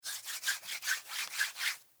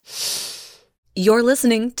You're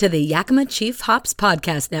listening to the Yakima Chief Hops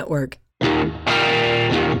Podcast Network.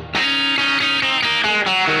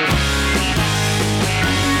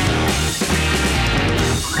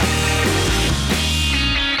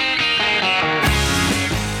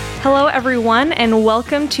 Hello, everyone, and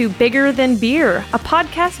welcome to Bigger Than Beer, a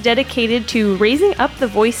podcast dedicated to raising up the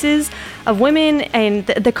voices of women and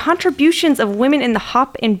the contributions of women in the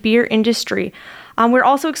hop and beer industry. We're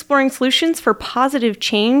also exploring solutions for positive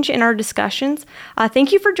change in our discussions.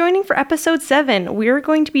 Thank you for joining for episode 7. We're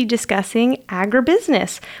going to be discussing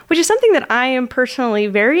agribusiness, which is something that I am personally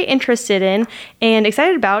very interested in and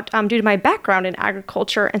excited about due to my background in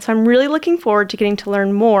agriculture. And so I'm really looking forward to getting to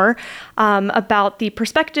learn more about the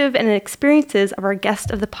perspective and experiences of our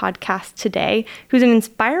guest of the podcast today, who's an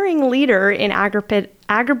inspiring leader in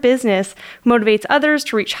agribusiness who motivates others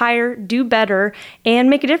to reach higher, do better, and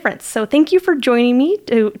make a difference. So thank you for joining me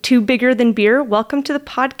to Bigger Than Beer. Welcome to the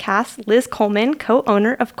podcast, Liz Coleman,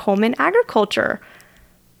 co-owner of Coleman Agriculture.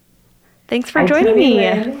 Thanks for joining me.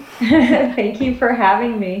 Thank you for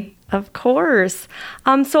having me. Of course.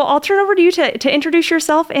 So I'll turn over to you to introduce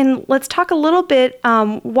yourself, and let's talk a little bit,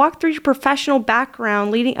 walk through your professional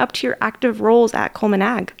background leading up to your active roles at Coleman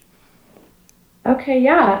Ag. Okay,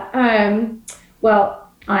 yeah. Well,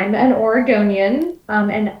 I'm an Oregonian,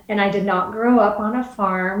 and I did not grow up on a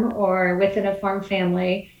farm or within a farm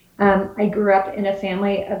family. I grew up in a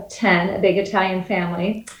family of 10, a big Italian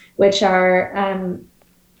family, which are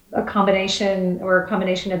a combination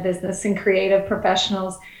of business and creative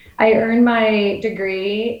professionals. I earned my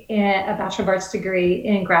degree, a Bachelor of Arts degree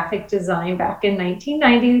in graphic design back in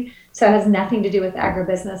 1990, so it has nothing to do with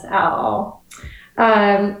agribusiness at all.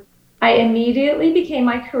 I immediately began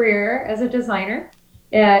my career as a designer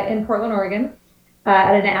in Portland, Oregon,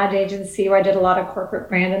 at an ad agency where I did a lot of corporate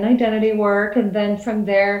brand and identity work. And then from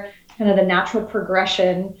there, kind of the natural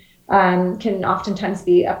progression can oftentimes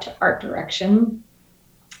be up to art direction.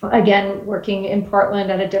 Again, working in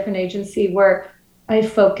Portland at a different agency where I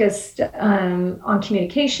focused on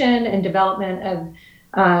communication and development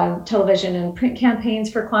of television and print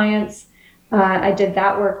campaigns for clients. I did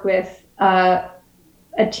that work with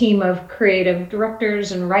a team of creative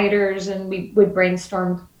directors and writers, and we would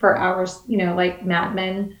brainstorm for hours, like Mad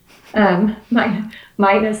Men,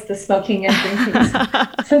 minus the smoking and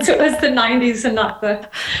drinking, since it was the 90s and not the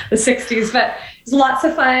 60s. But it was lots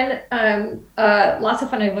of fun. I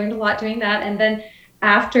learned a lot doing that. And then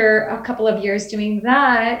after a couple of years doing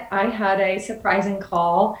that, I had a surprising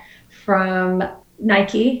call from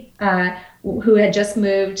Nike, who had just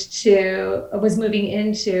was moving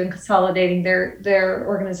into and consolidating their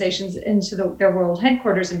organizations into their world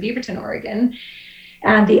headquarters in Beaverton, Oregon.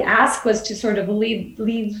 And the ask was to sort of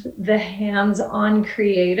leave the hands-on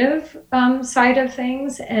creative side of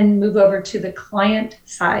things and move over to the client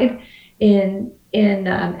side in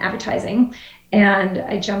advertising. And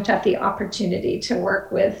I jumped at the opportunity to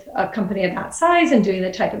work with a company of that size and doing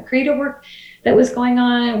the type of creative work that was going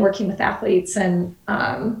on, working with athletes. And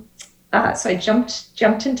so I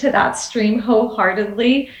jumped into that stream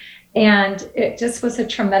wholeheartly. And it just was a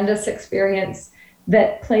tremendous experience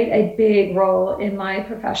that played a big role in my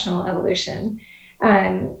professional evolution.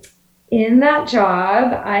 In that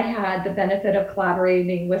job, I had the benefit of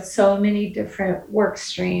collaborating with so many different work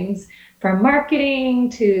streams, from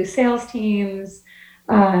marketing to sales teams,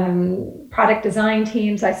 product design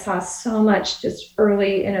teams. I saw so much just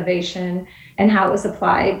early innovation and how it was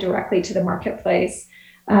applied directly to the marketplace.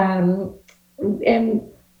 And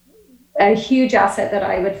a huge asset that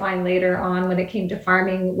I would find later on when it came to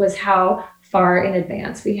farming was how far in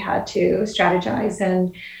advance we had to strategize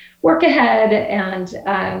and work ahead, and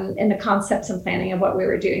in the concepts and planning of what we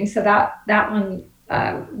were doing. So that one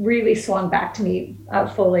really swung back to me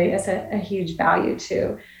fully as a huge value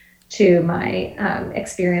to my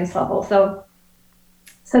experience level. So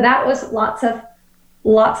that was lots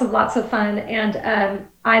of fun. And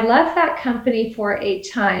I left that company for a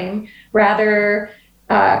time rather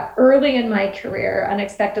early in my career,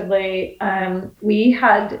 unexpectedly.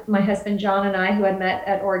 My husband John and I, who had met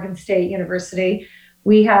at Oregon State University,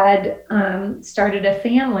 we had started a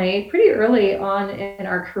family pretty early on in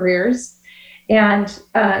our careers. And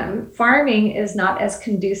farming is not as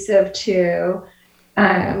conducive to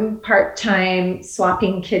part-time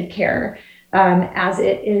swapping kid care as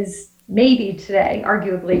it is maybe today,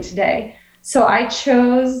 arguably today. So I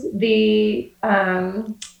chose the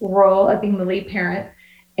role of being the lead parent.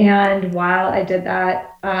 And while I did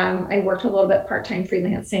that, I worked a little bit part-time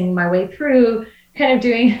freelancing my way through, kind of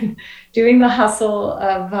doing the hustle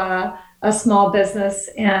of a small business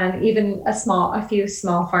and even a few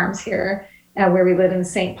small farms here where we live in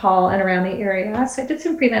St. Paul and around the area. So I did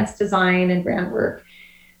some freelance design and brand work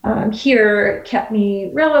here. It kept me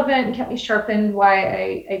relevant and kept me sharpened while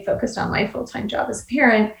I focused on my full-time job as a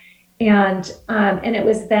parent. And it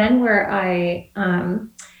was then where I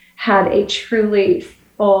had a truly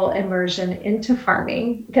full immersion into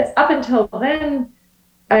farming, because up until then,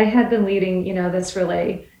 I had been leading, this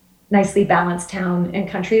really nicely balanced town and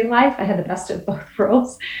country life. I had the best of both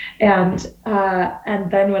worlds. And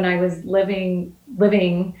then when I was living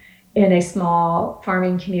in a small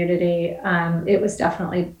farming community, it was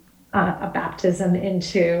definitely a baptism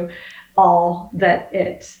into all that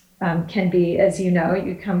it can be. As you know,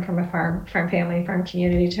 you come from a farm family, farm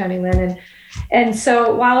community, Tony Lynn. And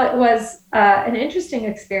so while it was an interesting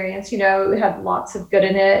experience, it had lots of good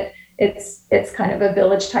in it. It's kind of a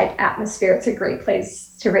village type atmosphere. It's a great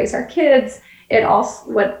place to raise our kids. It also,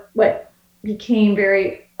 what became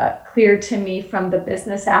very clear to me from the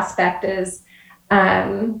business aspect is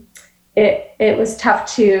it was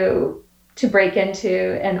tough to break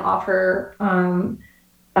into and offer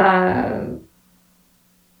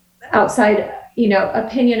outside,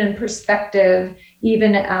 opinion and perspective,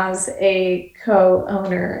 even as a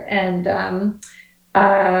co-owner. And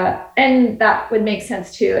that would make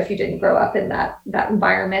sense too if you didn't grow up in that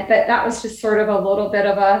environment. But that was just sort of a little bit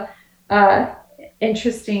of a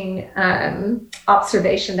interesting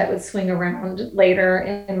observation that would swing around later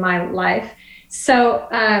in my life. So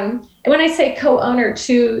when I say co-owner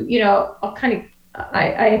too, I'll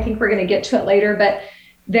I think we're going to get to it later, but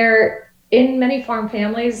there, in many farm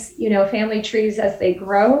families, family trees as they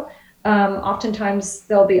grow, oftentimes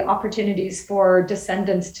there'll be opportunities for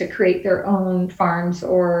descendants to create their own farms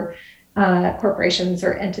or corporations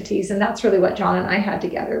or entities. And that's really what John and I had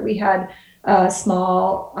together. We had a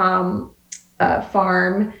small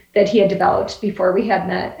farm that he had developed before we had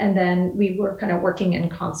met. And then we were kind of working in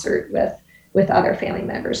concert with other family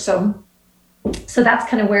members. So that's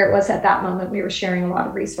kind of where it was at that moment. We were sharing a lot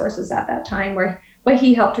of resources at that time where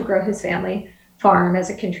he helped to grow his family farm as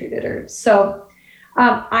a contributor. So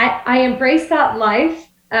I embraced that life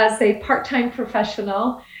as a part-time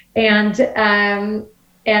professional, and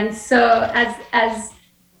so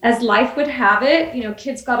as life would have it,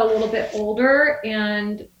 kids got a little bit older,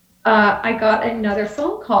 and I got another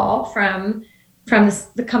phone call from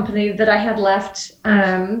the company that I had left,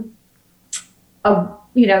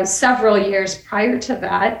 several years prior to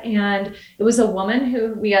that, and it was a woman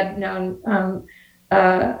who we had known.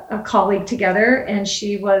 A colleague together, and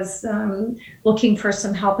she was looking for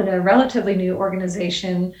some help in a relatively new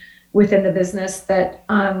organization within the business that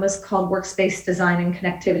was called Workspace Design and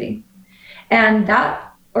Connectivity. And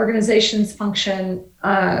that organization's function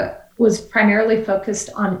was primarily focused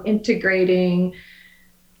on integrating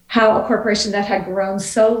how a corporation that had grown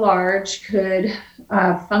so large could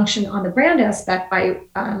function on the brand aspect by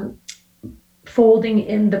folding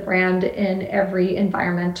in the brand in every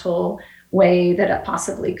environmental way that it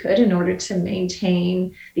possibly could in order to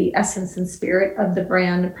maintain the essence and spirit of the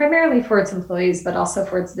brand, primarily for its employees, but also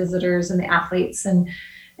for its visitors and the athletes.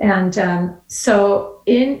 So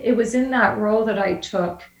it was in that role that I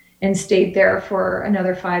took and stayed there for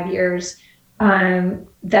another 5 years,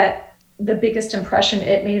 that the biggest impression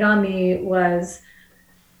it made on me was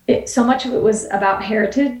so much of it was about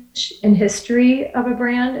heritage and history of a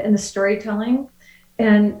brand and the storytelling.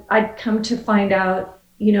 And I'd come to find out,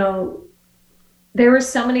 there were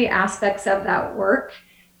so many aspects of that work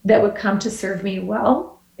that would come to serve me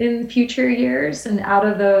well in future years. And out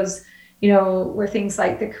of those, were things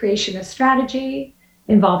like the creation of strategy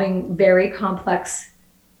involving very complex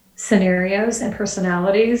scenarios and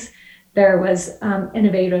personalities. There was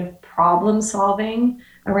innovative problem solving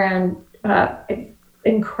around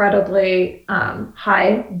incredibly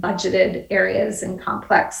high budgeted areas and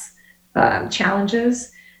complex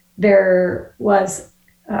challenges. There was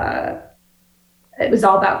it was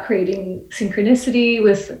all about creating synchronicity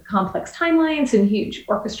with complex timelines and huge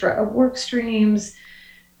orchestra of work streams.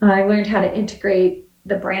 I learned how to integrate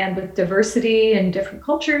the brand with diversity and different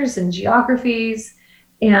cultures and geographies.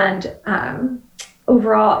 And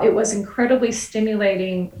overall, it was incredibly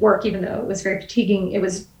stimulating work, even though it was very fatiguing.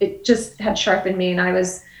 It just had sharpened me, and I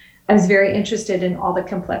was very interested in all the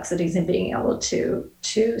complexities and being able to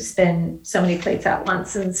spin so many plates at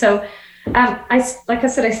once. And so like I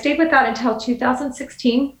said, I stayed with that until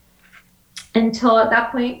 2016, until at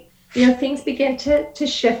that point, things began to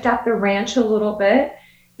shift at the ranch a little bit.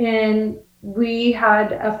 And we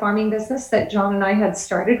had a farming business that John and I had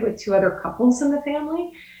started with two other couples in the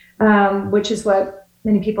family, which is what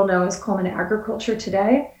many people know as Coleman Agriculture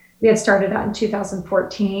today. We had started out in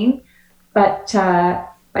 2014, but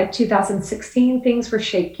by 2016, things were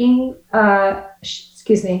shaking. By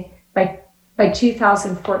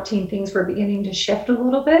 2014, things were beginning to shift a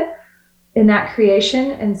little bit in that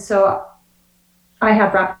creation. And so I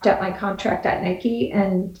had wrapped up my contract at Nike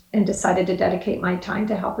and decided to dedicate my time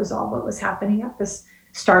to help resolve what was happening at this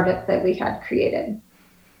startup that we had created.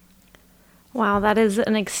 Wow, that is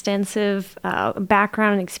an extensive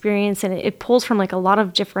background and experience, and it pulls from like a lot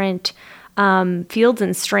of different fields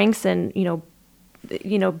and strengths, and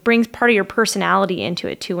brings part of your personality into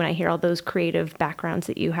it too. When I hear all those creative backgrounds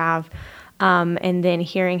that you have, and then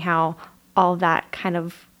hearing how all that kind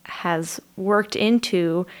of has worked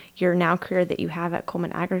into your now career that you have at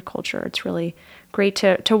Coleman Agriculture, it's really great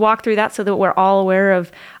to walk through that so that we're all aware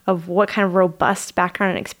of what kind of robust background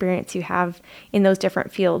and experience you have in those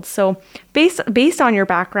different fields. So based on your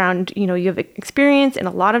background, you have experience in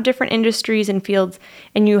a lot of different industries and fields,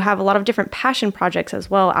 and you have a lot of different passion projects as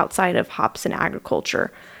well outside of hops and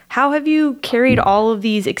agriculture. How have you carried all of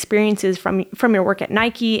these experiences from your work at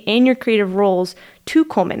Nike and your creative roles to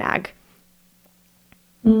Coleman Ag?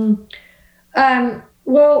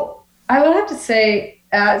 Well, I would have to say,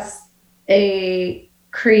 as a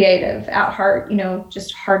creative at heart,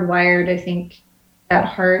 just hardwired, I think, at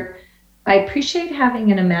heart, I appreciate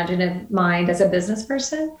having an imaginative mind as a business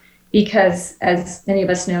person, because as many of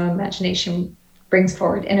us know, imagination brings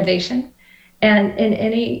forward innovation. And in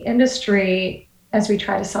any industry, as we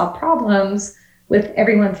try to solve problems with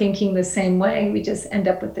everyone thinking the same way, we just end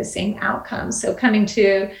up with the same outcome. So coming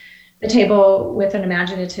to the table with an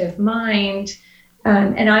imaginative mind.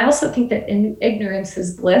 And I also think that ignorance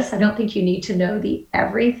is bliss. I don't think you need to know the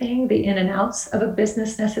everything, the in and outs of a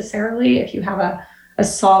business necessarily. If you have a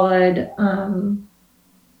solid,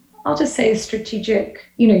 I'll just say strategic,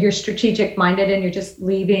 you're strategic minded and you're just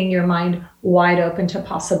leaving your mind wide open to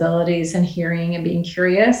possibilities and hearing and being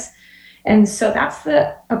curious. And so that's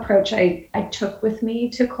the approach I took with me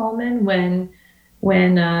to Coleman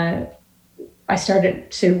when I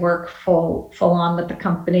started to work full on with the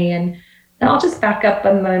company. And I'll just back up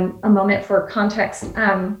a moment for context,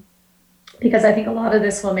 because I think a lot of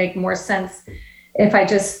this will make more sense if I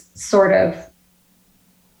just sort of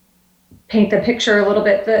paint the picture a little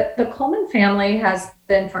bit. The Coleman family has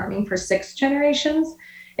been farming for 6 generations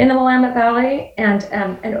in the Willamette Valley. And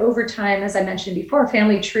over time, as I mentioned before,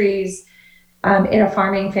 family trees in a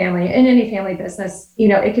farming family, in any family business,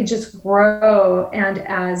 it could just grow. And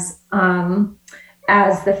as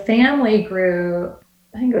the family grew,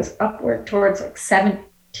 I think it was upward towards like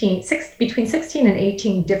between 16 and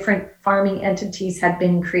 18 different farming entities had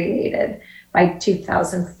been created by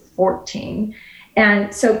 2014.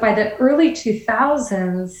 And so by the early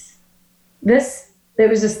 2000s, there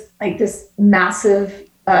was just like this massive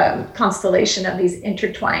constellation of these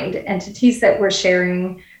intertwined entities that were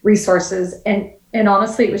sharing resources. And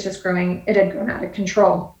honestly, it was just growing. It had grown out of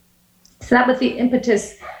control. So that was the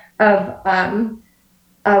impetus of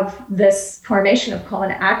this formation of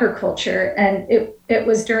Coleman Agriculture. And it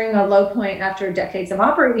was during a low point after decades of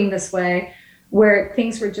operating this way, where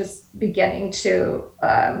things were just beginning to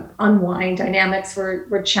unwind. Dynamics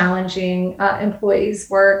were challenging. Employees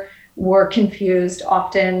were confused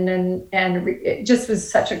often, and it just was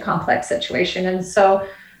such a complex situation. And so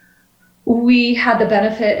we had the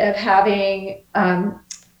benefit of having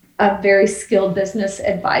a very skilled business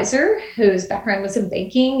advisor whose background was in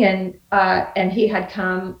banking, and he had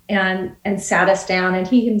come and sat us down, and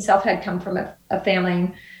he himself had come from a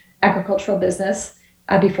family agricultural business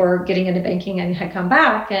before getting into banking, and had come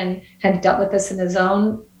back and had dealt with this in his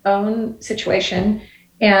own situation.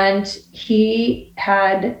 And he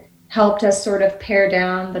had helped us sort of pare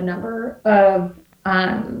down the number of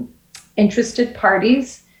interested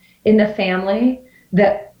parties in the family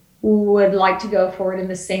that would like to go forward in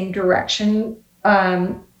the same direction.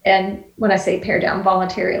 And when I say pare down,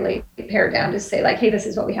 voluntarily pare down, to say like, hey, this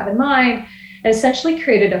is what we have in mind, and essentially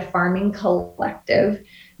created a farming collective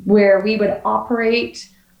where we would operate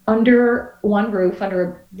under one roof, under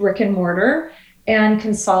a brick and mortar, and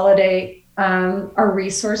consolidate our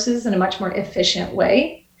resources in a much more efficient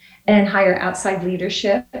way, and hire outside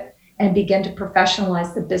leadership and begin to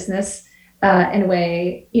professionalize the business in a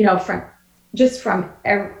way, from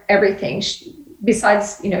everything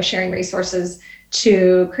besides, sharing resources,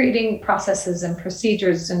 to creating processes and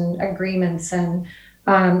procedures and agreements. And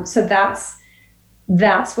so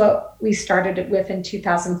that's what we started with in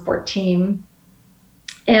 2014.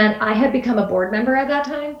 And I had become a board member at that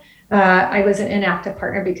time. I was an inactive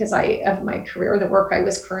partner because of my career, the work I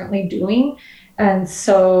was currently doing. And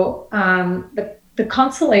so the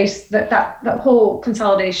consolation, that whole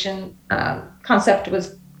consolidation concept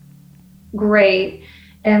was great.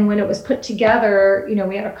 And when it was put together,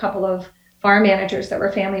 we had a couple of farm managers that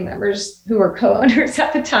were family members who were co-owners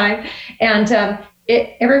at the time. And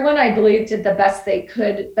everyone, I believe, did the best they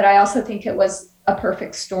could. But I also think it was a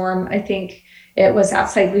perfect storm. I think it was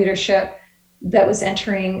outside leadership that was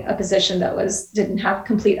entering a position that didn't have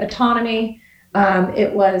complete autonomy.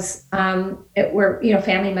 It were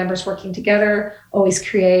family members working together, always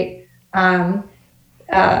create. You're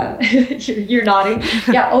nodding.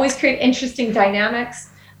 Yeah, always create interesting dynamics.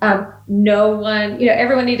 No one,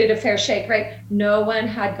 everyone needed a fair shake, right? No one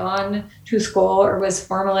had gone to school or was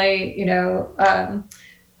formally,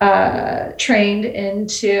 trained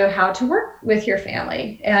into how to work with your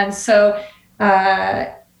family. And so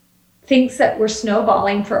things that were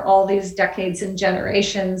snowballing for all these decades and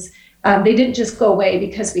generations, they didn't just go away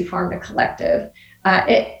because we formed a collective.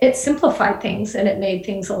 It simplified things and it made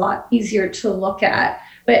things a lot easier to look at.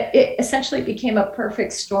 But it essentially became a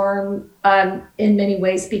perfect storm in many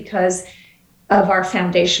ways because of our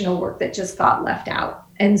foundational work that just got left out.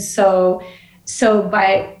 And so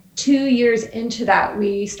by 2 years into that,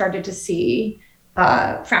 we started to see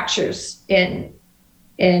fractures in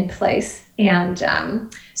place. And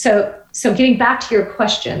so getting back to your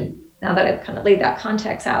question, now that I've kind of laid that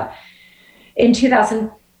context out, in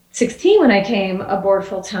 2016, when I came aboard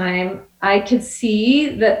full time, I could see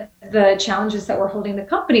that the challenges that were holding the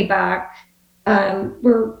company back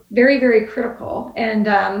were very, very critical.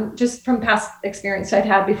 And just from past experience I'd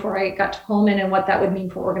had before I got to Coleman and what that would mean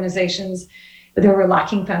for organizations, they were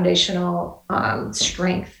lacking foundational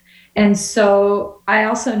strength. And so I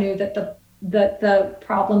also knew that the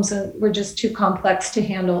problems were just too complex to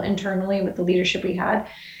handle internally with the leadership we had.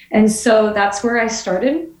 And so that's where I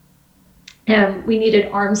started. And we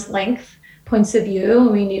needed arm's length points of view.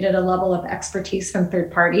 We needed a level of expertise from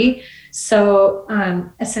third party. So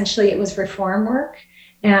essentially it was reform work,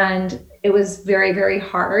 and it was very, very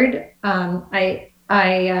hard. My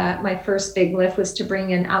first big lift was to bring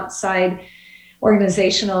in outside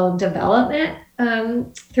organizational development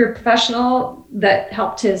through a professional that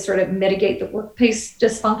helped to sort of mitigate the workplace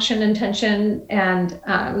dysfunction and tension. And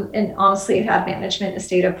honestly, it had management in a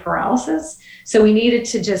state of paralysis. So we needed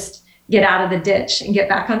to just get out of the ditch and get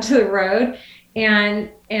back onto the road.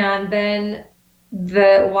 And then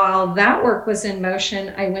while that work was in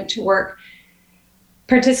motion, I went to work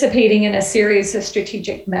participating in a series of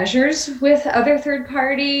strategic measures with other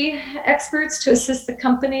third-party experts to assist the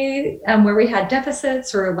company where we had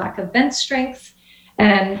deficits or lack of bench strength.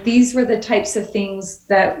 And these were the types of things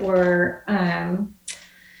that were,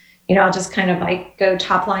 I'll just kind of like go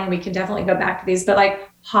top line. We can definitely go back to these, but like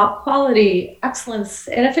hop quality, excellence,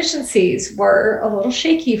 and efficiencies were a little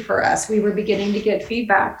shaky for us. We were beginning to get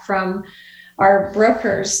feedback from our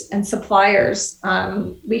brokers and suppliers.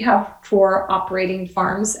 We have 4 operating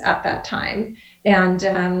farms at that time, and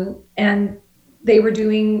they were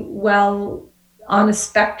doing well on a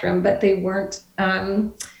spectrum, but they weren't.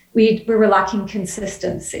 We were lacking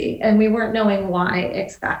consistency, and we weren't knowing why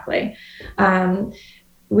exactly.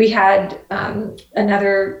 We had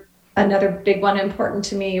another big one important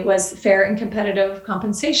to me was fair and competitive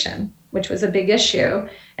compensation, which was a big issue.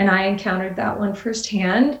 And I encountered that one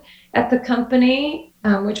firsthand at the company,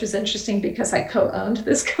 which was interesting because I co-owned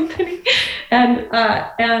this company. And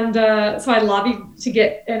so I lobbied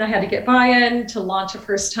and I had to get buy-in to launch a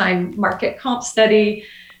first-time market comp study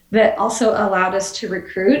that also allowed us to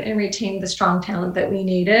recruit and retain the strong talent that we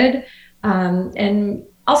needed. And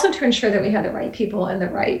also to ensure that we had the right people in the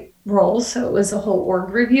right roles. So it was a whole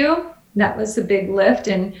org review. That was a big lift,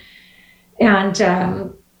 and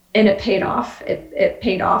it paid off. It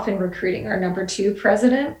paid off in recruiting our number 2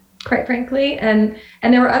 president, quite frankly. And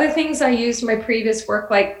there were other things I used in my previous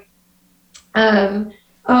work, like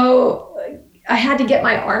I had to get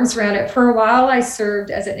my arms around it. For a while, I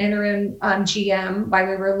served as an interim GM while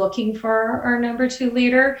we were looking for our number 2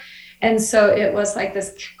 leader. And so it was like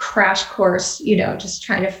this crash course, just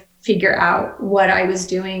trying to figure out what I was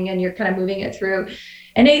doing, and you're kind of moving it through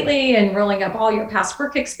innately and rolling up all your past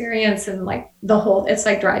work experience and like it's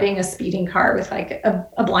like driving a speeding car with like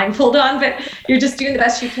a blindfold on, but you're just doing the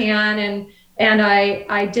best you can. And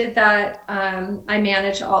I did that. I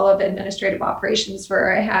managed all of administrative operations,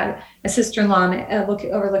 where I had a sister-in-law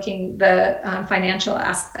overlooking the financial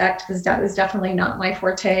aspect, because that was definitely not my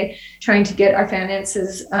forte, trying to get our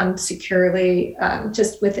finances securely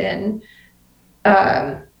just within.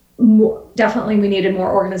 Definitely we needed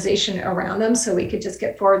more organization around them so we could just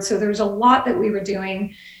get forward. So there was a lot that we were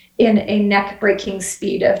doing in a neck-breaking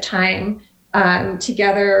speed of time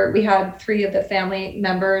together. We had 3 of the family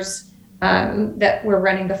members that were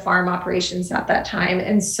running the farm operations at that time.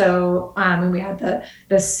 And so we had the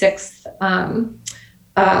 6th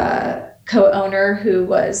co-owner who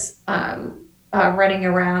was running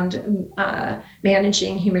around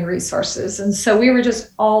managing human resources. And so we were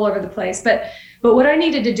just all over the place. But what I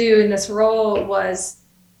needed to do in this role was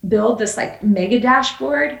build this like mega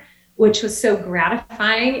dashboard, which was so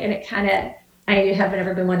gratifying. And it kind of, I haven't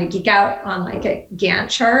ever been one to geek out on like a Gantt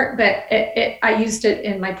chart, but I used it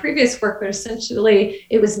in my previous work, but essentially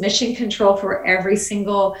it was mission control for every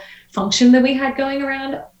single function that we had going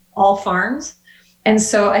around all farms. And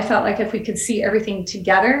so I felt like if we could see everything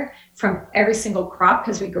together from every single crop,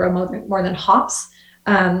 because we grow more than hops,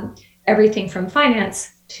 everything from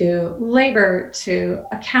finance to labor to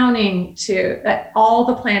accounting to all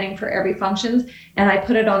the planning for every function. And I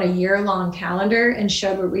put it on a year-long calendar and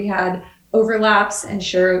showed where we had overlaps and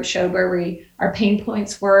showed where our pain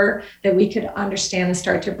points were, that we could understand and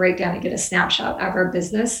start to break down and get a snapshot of our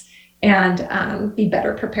business and be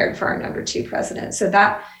better prepared for our number 2 president. So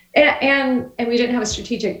that, and we didn't have a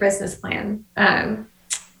strategic business plan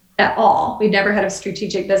at all. We never had a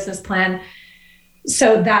strategic business plan.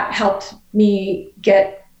 So that helped me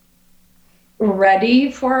get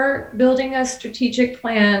ready for building a strategic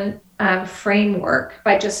plan framework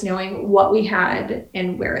by just knowing what we had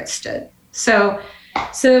and where it stood. So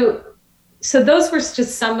those were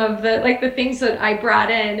just some of the things that I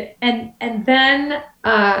brought in, and then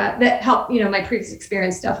that helped. My previous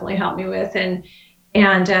experience definitely helped me with, and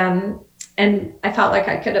I felt like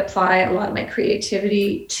I could apply a lot of my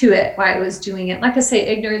creativity to it while I was doing it. Like I say,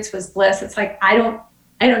 ignorance was bliss. It's like I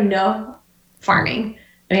don't know farming.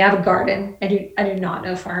 I have a garden. I do not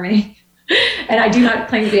know farming, and I do not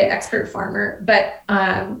claim to be an expert farmer. But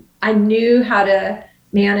I knew how to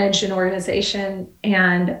manage an organization,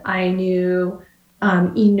 and I knew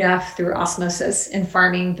enough through osmosis in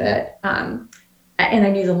farming that, and I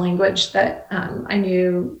knew the language that I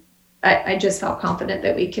knew. I just felt confident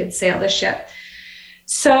that we could sail the ship.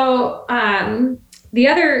 So the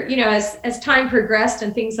other, as time progressed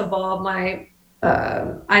and things evolved,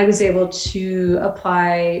 I was able to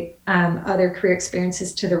apply other career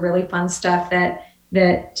experiences to the really fun stuff that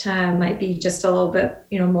might be just a little bit,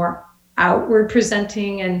 more outward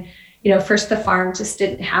presenting. And, first the farm just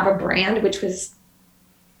didn't have a brand, which was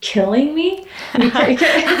killing me. From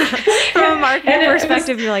a marketing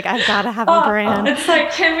perspective, you're like, I've got to have a brand. It's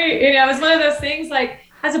like, can we, it was one of those things, like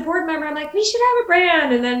as a board member, I'm like, we should have a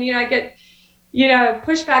brand. And then, I get,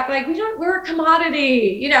 pushback, like, we're a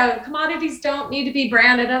commodity, commodities don't need to be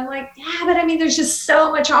branded. I'm like, yeah, but there's just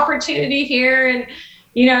so much opportunity here. And,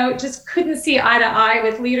 just couldn't see eye to eye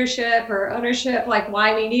with leadership or ownership, like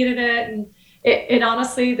why we needed it. And it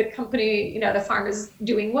honestly, the company, the farm is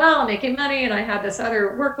doing well, making money. And I had this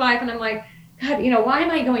other work life, and I'm like, God, why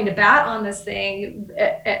am I going to bat on this thing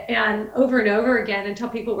and over again until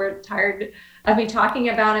people were tired of me talking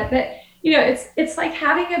about it. But it's like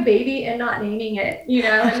having a baby and not naming it,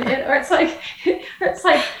 or it's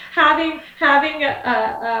like having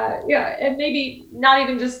and maybe not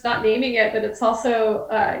even just not naming it, but it's also,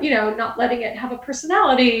 not letting it have a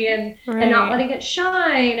personality and not letting it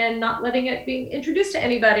shine and not letting it be introduced to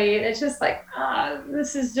anybody. And it's just like,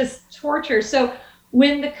 this is just torture. So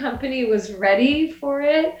when the company was ready for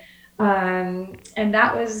it, and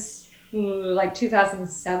that was like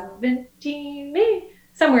 2017, maybe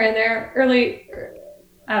somewhere in there, early,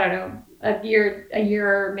 I don't know, a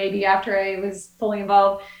year maybe after I was fully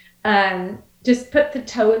involved, just put the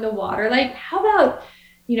toe in the water. Like, how about,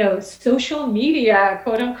 social media,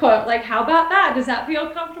 quote unquote, like, how about that? Does that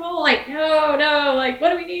feel comfortable? Like, no, like,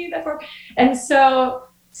 what do we need that for? And so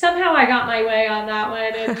somehow I got my way on that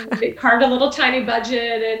one and carved a little tiny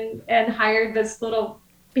budget and hired this little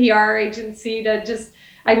PR agency to just,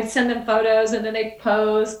 I would send them photos and then they'd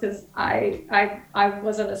post, because I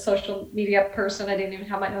wasn't a social media person. I didn't even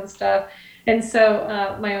have my own stuff. And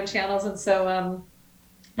so my own channels. And so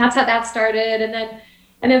that's how that started. And then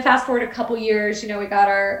fast forward a couple years, we got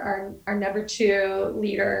our number 2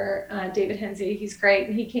 leader, David Henze. He's great.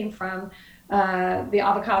 And he came from the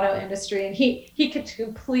avocado industry, and he could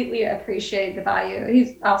completely appreciate the value.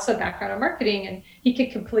 He's also background in marketing, and he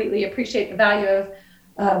could completely appreciate the value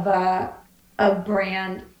of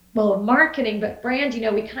brand, well, marketing, but brand,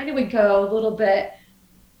 we kind of would go a little bit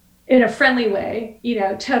in a friendly way,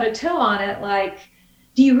 toe to toe on it. Like,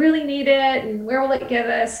 do you really need it? And where will it get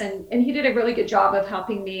us? And he did a really good job of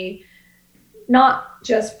helping me not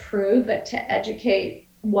just prove, but to educate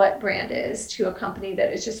what brand is to a company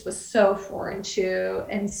that it just was so foreign to.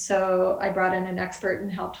 And so I brought in an expert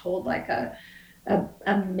and helped hold like a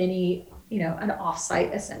mini, an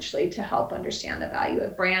offsite essentially to help understand the value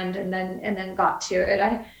of brand, and then got to it.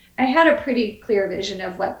 I had a pretty clear vision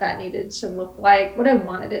of what that needed to look like, what I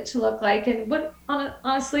wanted it to look like, and what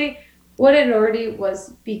honestly, what it already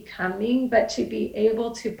was becoming, but to be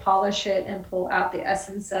able to polish it and pull out the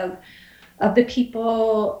essence of the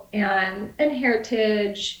people and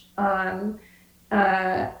heritage, and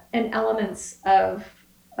elements of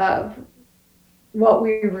what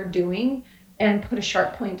we were doing, and put a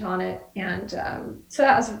sharp point on it. And so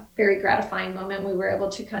that was a very gratifying moment. We were able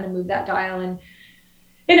to kind of move that dial in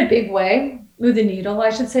a big way, move the needle, I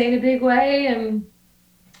should say, in a big way. And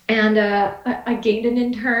I gained an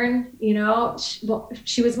intern,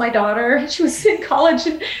 she was my daughter. She was in college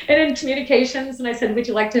and in communications. And I said, would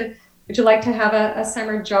you like to have a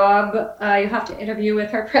summer job? You have to interview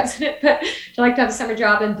with our president, but would you like to have a summer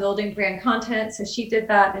job in building brand content? So she did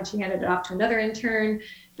that, and she handed it off to another intern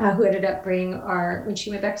who ended up being when she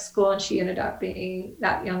went back to school, and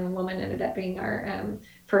that young woman ended up being our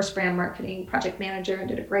first brand marketing project manager, and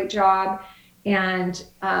did a great job. And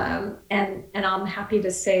I'm happy to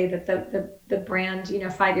say that the brand,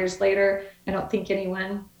 5 years later, I don't think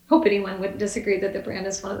hope anyone would disagree that the brand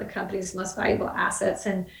is one of the company's most valuable assets,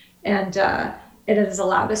 and it has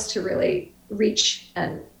allowed us to really reach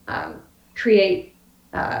and create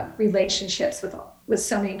relationships with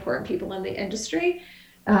so many important people in the industry,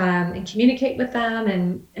 and communicate with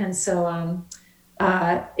them, and so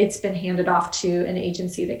it's been handed off to an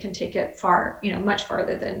agency that can take it far, much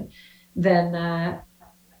farther than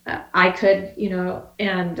I could,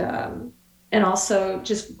 and also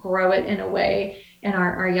just grow it in a way. And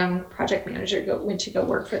our young project manager went to go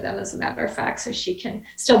work for them, as a matter of fact, so she can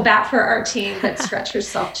still bat for our team, but stretch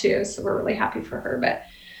herself too. So we're really happy for her. But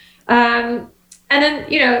and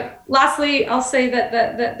then, lastly, I'll say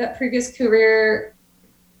that previous career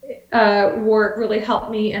work really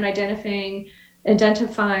helped me in identifying,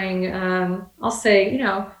 I'll say,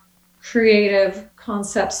 creative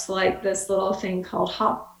concepts like this little thing called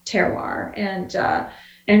hop terroir,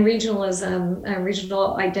 and regionalism and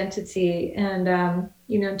regional identity. And,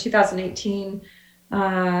 in 2018,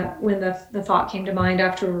 when the thought came to mind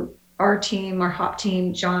after our hop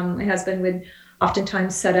team, John, my husband, would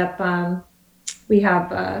oftentimes set up, we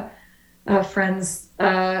have friends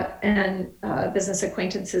and business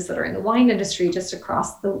acquaintances that are in the wine industry just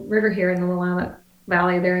across the river here in the Willamette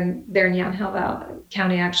Valley. They're in Yamhill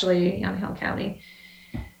County, actually, Yamhill County.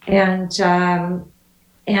 And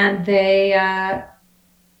they,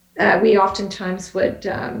 we oftentimes would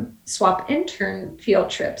swap intern field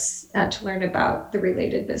trips to learn about the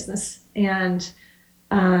related business. And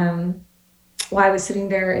while I was sitting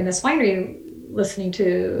there in this winery listening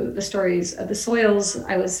to the stories of the soils,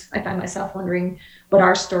 I found myself wondering what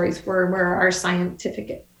our stories were, where our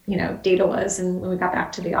scientific data was. And when we got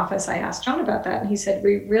back to the office, I asked John about that, and he said,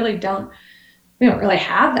 we don't really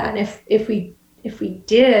have that. And if we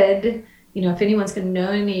did, if anyone's going to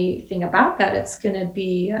know anything about that, it's going to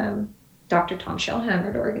be Dr. Tom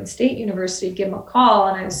Shellhammer at Oregon State University. Give him a call.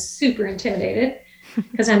 And I was super intimidated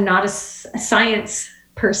because I'm not a science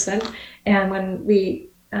person. And when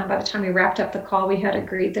by the time we wrapped up the call, we had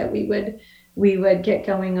agreed that we would get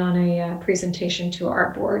going on a presentation to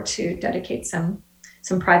our board to dedicate some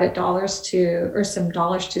private dollars to some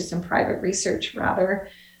private research, rather,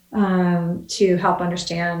 to help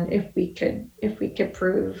understand if we could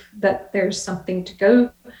prove that there's something to go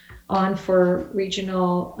on for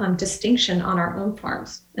regional distinction on our own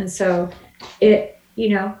farms. And so it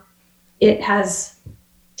has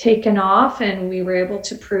taken off, and we were able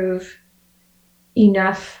to prove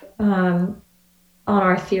enough on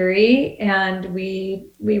our theory, and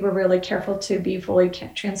we were really careful to be fully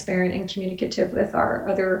transparent and communicative with our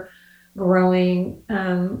other growing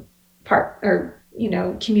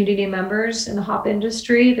community members in the hop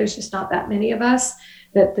industry. There's just not that many of us,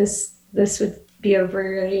 that this would be a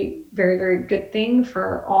very, very, very good thing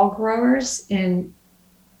for all growers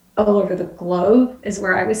all over the globe, is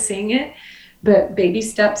where I was seeing it. But baby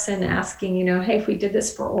steps in asking, hey, if we did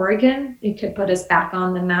this for Oregon, it could put us back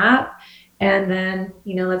on the map. And then,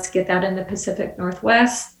 let's get that in the Pacific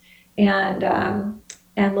Northwest. And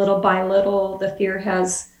little by little, the fear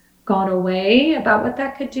has gone away about what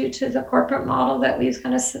that could do to the corporate model that we've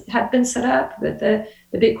kind of had been set up with the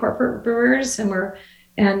big corporate brewers. And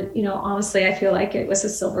honestly, I feel like it was a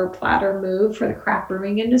silver platter move for the craft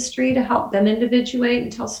brewing industry to help them individuate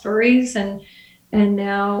and tell stories. And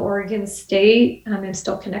now Oregon State, I'm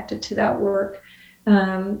still connected to that work,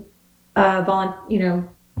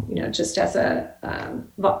 just as a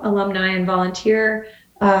alumni and volunteer,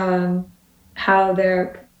 how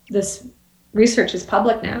this research is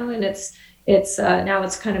public now, and it's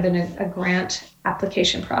kind of in a grant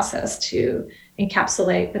application process to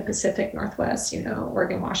encapsulate the Pacific Northwest,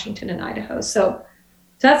 Oregon, Washington, and Idaho. So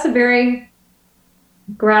that's a very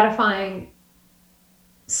gratifying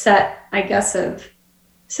set, I guess, of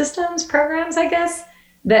systems, programs, I guess,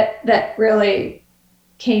 that really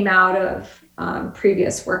came out of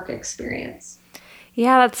previous work experience.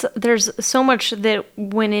 Yeah, there's so much that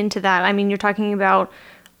went into that. I mean, you're talking about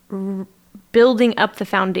building up the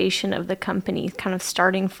foundation of the company, kind of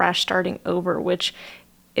starting fresh, starting over, which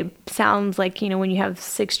it sounds like, when you have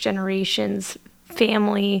 6 generations,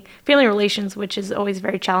 family relations, which is always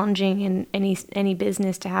very challenging in any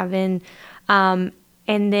business to have in. And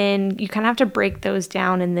then you kind of have to break those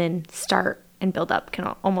down and then start and build up can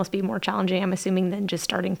almost be more challenging, I'm assuming, than just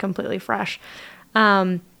starting completely fresh.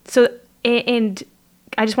 And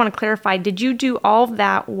I just want to clarify, did you do all of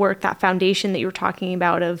that work, that foundation that you were talking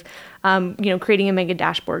about of, creating a mega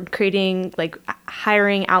dashboard,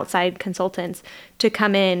 hiring outside consultants to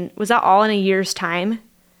come in? Was that all in a year's time?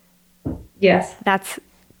 Yes. That's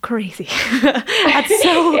crazy. That's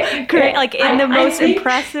so great. In the most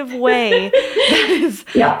impressive way. That is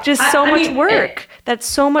just so much work. That's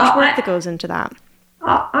so much work that goes into that.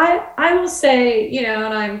 I will say,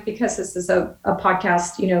 and because this is a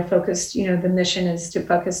podcast, focused, the mission is to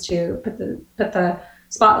focus to put the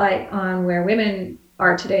spotlight on where women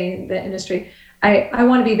are today in the industry. I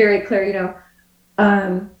want to be very clear,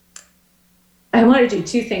 I want to do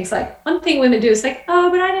 2 things. One thing women do is but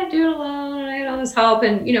I didn't do it alone. I had all this help.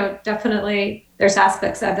 And, definitely there's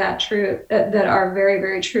aspects of that true that are very,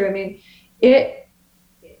 very true. I mean, it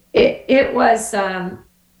was,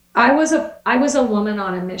 I was a woman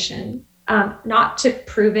on a mission, not to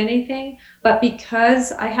prove anything, but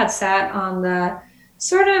because I had sat on the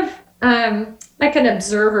sort of like an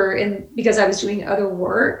observer because I was doing other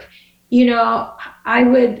work, I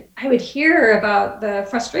would hear about the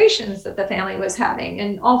frustrations that the family was having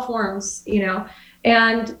in all forms,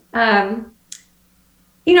 and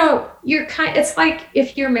it's like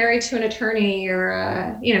if you're married to an attorney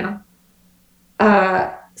or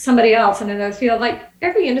somebody else in another field,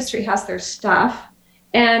 every industry has their stuff.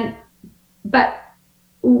 But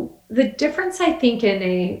the difference, I think, in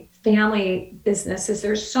a family business is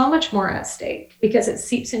there's so much more at stake because it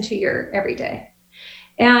seeps into your everyday.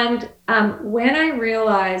 And when I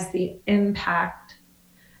realized the impact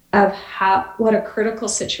of what a critical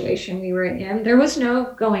situation we were in, there was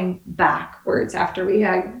no going backwards after we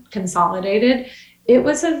had consolidated. It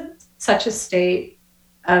was such a state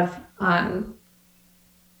of,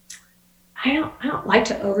 I don't like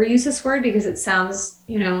to overuse this word because it sounds,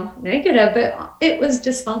 negative, but it was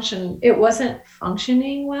dysfunction. It wasn't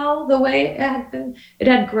functioning well the way it had been. It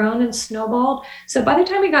had grown and snowballed. So by the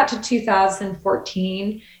time we got to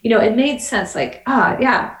 2014, it made sense.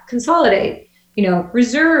 Consolidate,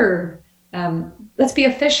 reserve, let's be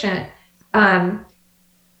efficient. And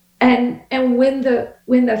when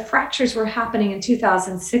the fractures were happening in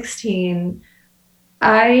 2016,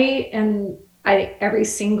 I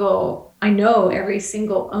know every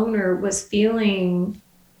single owner was feeling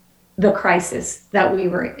the crisis that we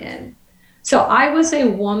were in. So I was a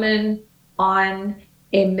woman on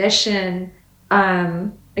a mission,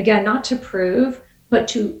 again, not to prove, but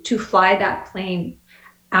to fly that plane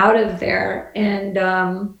out of there. And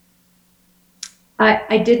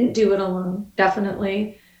I didn't do it alone,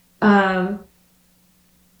 definitely. But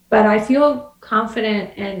I feel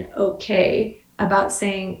confident and okay about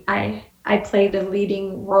saying I played a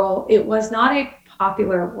leading role. It was not a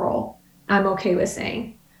popular role, I'm okay with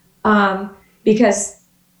saying. Because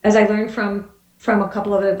as I learned from a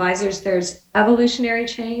couple of advisors, there's evolutionary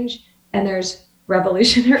change and there's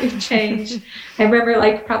revolutionary change. I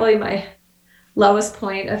remember probably my lowest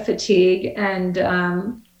point of fatigue. And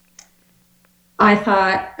I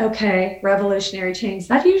thought, okay, revolutionary change,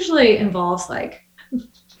 that usually involves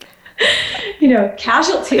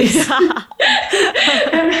casualties.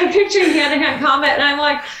 And I'm picturing hand-to-hand combat, and I'm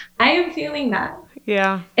like, I am feeling that.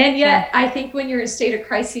 Yeah. And yet, I think when you're in a state of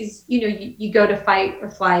crisis, you go to fight or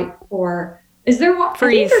flight, or is there one?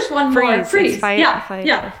 Freeze. I think there's one more. Freeze. Fight, yeah. Fight,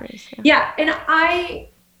 yeah. Freeze. Yeah. And I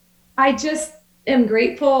just am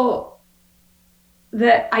grateful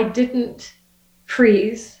that I didn't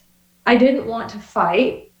freeze. I didn't want to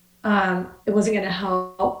fight. It wasn't going to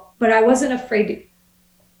help, but I wasn't afraid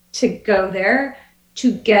to go there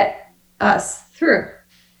to get us through.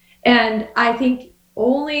 And I think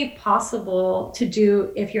only possible to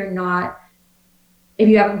do if you haven't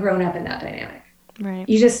grown up in that dynamic. Right.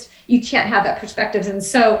 You can't have that perspective. And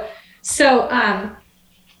so I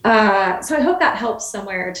hope that helps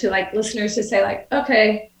somewhere to listeners to say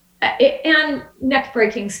okay, and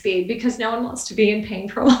neck-breaking speed, because no one wants to be in pain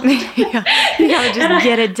for a long time. Yeah, you gotta just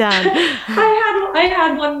get it done. I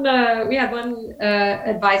had one. We had one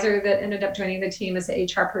advisor that ended up joining the team as the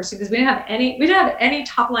HR person, because we didn't have any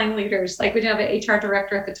top-line leaders. Like, we didn't have an HR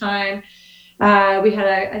director at the time. We had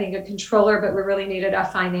I think a controller, but we really needed a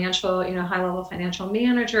financial, high-level financial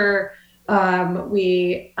manager.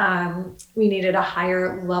 We needed a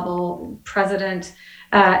higher level president,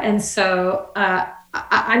 and so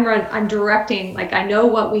I'm directing. Like, I know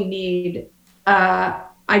what we need.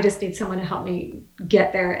 I just need someone to help me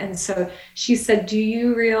get there. And so she said, "Do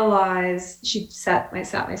you realize?" She sat my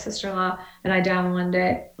sister-in-law and I down one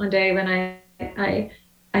day when I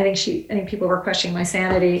think people were questioning my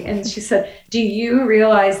sanity, and she said, "Do you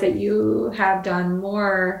realize that you have done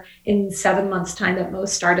more in 7 months' time that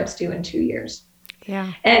most startups do in 2 years?"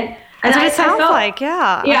 Yeah. And that's what it sounds felt, like.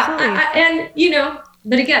 Yeah. Yeah.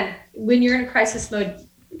 But again, when you're in a crisis mode,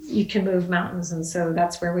 you can move mountains. And so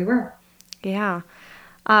that's where we were. Yeah.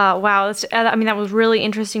 Wow. That was really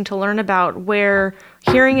interesting to learn about,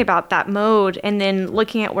 hearing about that mode and then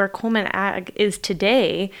looking at where Coleman Ag is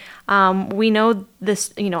today. We know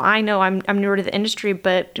this, I know I'm newer to the industry,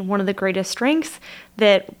 but one of the greatest strengths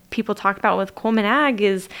that people talk about with Coleman Ag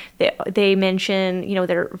is that they mention,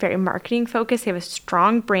 they're very marketing focused. They have a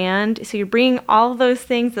strong brand. So you're bringing all of those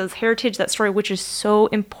things, those heritage, that story, which is so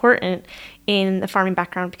important in the farming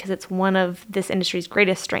background, because it's one of this industry's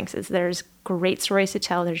greatest strengths. Is there's great stories to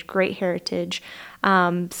tell. There's great heritage.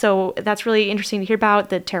 So that's really interesting to hear about.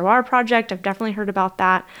 The Terroir Project, I've definitely heard about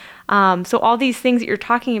that. So all these things that you're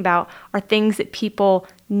talking about are things that people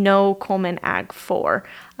know Coleman Ag for.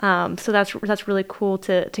 So that's really cool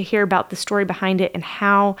to hear about the story behind it and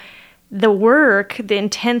how the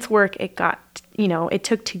intense work it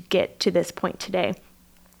took to get to this point today.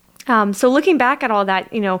 So looking back at all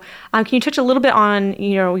that, can you touch a little bit on,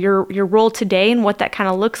 your role today and what that kind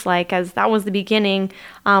of looks like, as that was the beginning?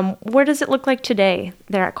 Where does it look like today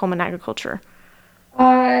there at Coleman Agriculture?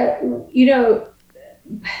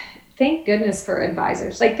 Thank goodness for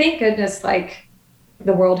advisors. Thank goodness,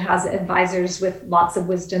 the world has advisors with lots of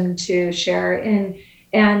wisdom to share, and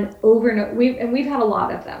we've had a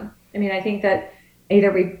lot of them. I mean, I think that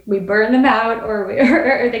either we burn them out,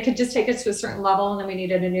 or they could just take us to a certain level and then we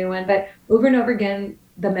needed a new one. But over and over again,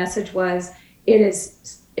 the message was,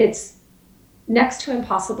 it's next to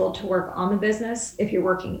impossible to work on the business if you're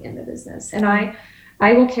working in the business. And I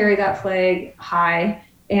will carry that flag high.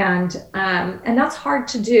 And that's hard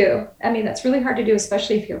to do. I mean, that's really hard to do,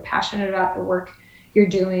 especially if you're passionate about the work you're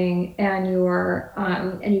doing and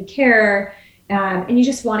and you care, and you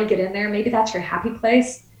just want to get in there. Maybe that's your happy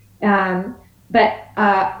place. But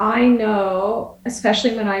I know,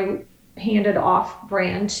 especially when I handed off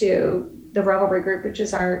brand to the Revelry Group, which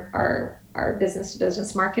is our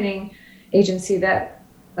business-to-business marketing agency that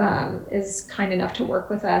is kind enough to work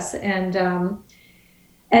with us.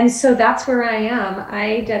 And so that's where I am.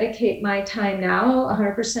 I dedicate my time now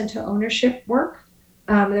 100% to ownership work.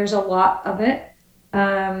 There's a lot of it.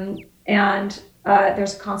 And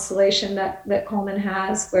there's a constellation that Coleman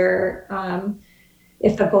has where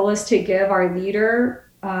if the goal is to give our leader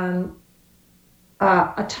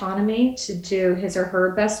autonomy to do his or her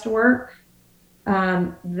best work,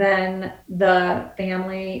 then the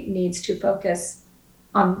family needs to focus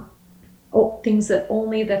on things that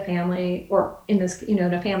only the family, or in this,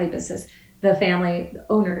 the family business, the family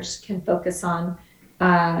owners can focus on,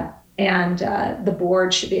 and the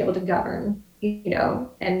board should be able to govern,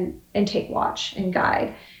 and take watch and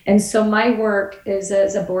guide. And so my work is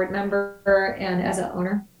as a board member and as an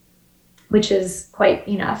owner, which is quite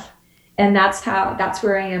enough. And that's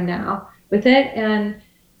where I am now with it, and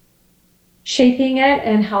shaping it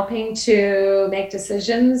and helping to make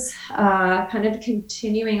decisions, kind of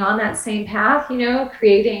continuing on that same path,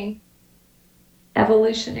 creating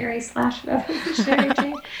evolutionary change.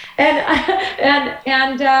 And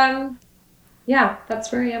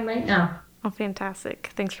that's where I am right now. Oh,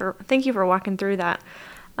 fantastic. Thank you for walking through that.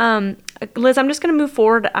 Liz, I'm just going to move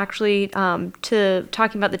forward actually to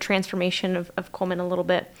talking about the transformation of Coleman a little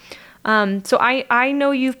bit. So I know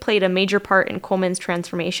you've played a major part in Coleman's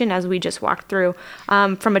transformation, as we just walked through,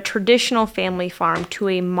 from a traditional family farm to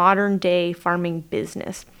a modern day farming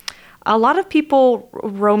business. A lot of people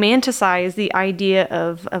romanticize the idea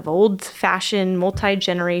of old fashioned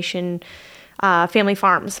multi-generation family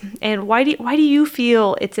farms. And why do you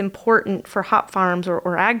feel it's important for hop farms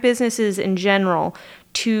or ag businesses in general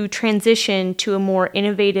to transition to a more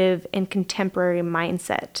innovative and contemporary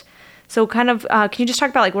mindset? So kind of, can you just talk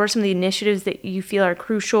about what are some of the initiatives that you feel are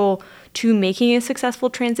crucial to making a successful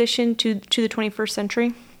transition to the 21st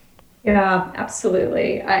century? Yeah,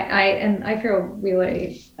 absolutely. I feel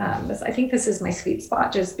really, I think this is my sweet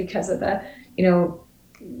spot just because of the, you know,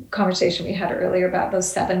 conversation we had earlier about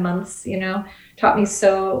those 7 months, taught me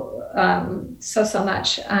so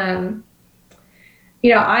much.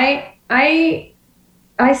 You know, I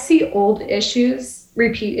see old issues,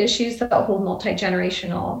 repeat issues that hold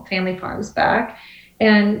multi-generational family farms back.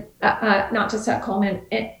 And not just at Coleman,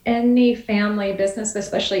 any family business,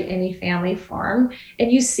 especially any family farm.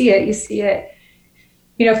 And you see it,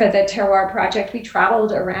 for the Terroir Project, we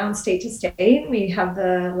traveled around state to state. We have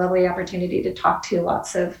the lovely opportunity to talk to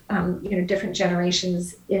lots of, different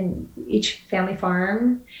generations in each family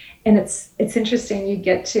farm. And it's interesting, you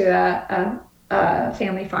get to a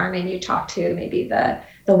family farm and you talk to maybe the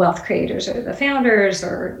wealth creators or the founders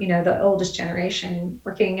or, the oldest generation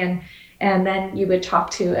working, and then you would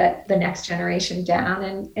talk to the next generation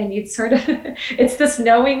down, and you'd sort of, it's this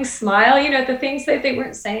knowing smile, the things that they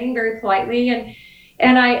weren't saying very politely.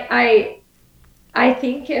 And I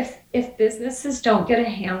think if businesses don't get a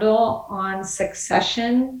handle on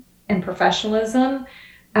succession and professionalism,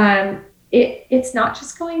 it's not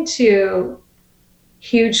just going to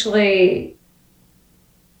hugely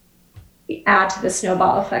add to the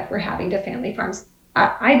snowball effect we're having to family farms.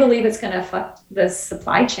 I believe it's going to affect the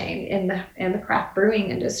supply chain in the craft brewing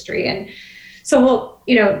industry. And so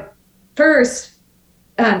first,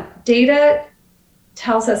 data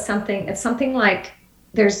tells us something. It's something like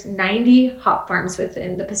there's 90 hop farms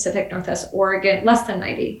within the Pacific Northwest, Oregon, less than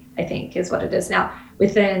 90, I think is what it is now,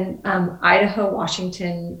 within Idaho,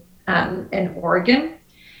 Washington, and Oregon.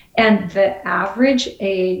 And the average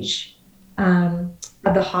age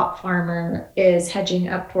of the hop farmer is hedging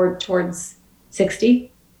upward towards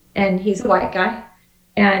 60, and he's a white guy,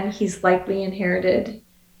 and he's likely inherited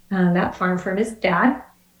that farm from his dad.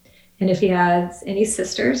 And if he has any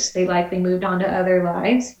sisters, they likely moved on to other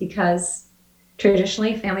lives, because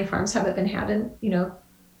traditionally family farms haven't been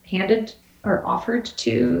handed or offered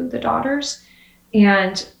to the daughters.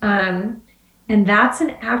 And that's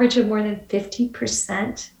an average of more than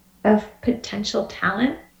 50% of potential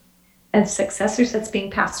talent of successors that's being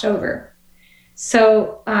passed over.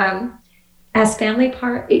 So as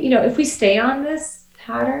if we stay on this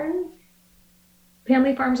pattern,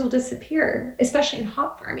 family farms will disappear, especially in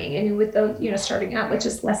hop farming. And with those, starting out with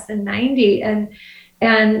just less than 90.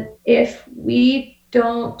 And if we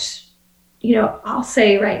don't, I'll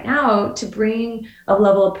say right now, to bring a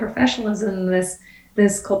level of professionalism,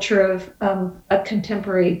 this culture of a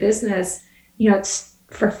contemporary business, it's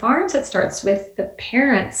for farms, it starts with the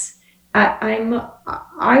parents.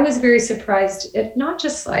 I was very surprised, if not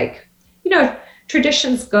just like,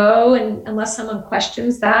 traditions go, and unless someone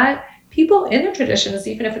questions that, people in the traditions,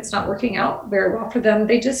 even if it's not working out very well for them,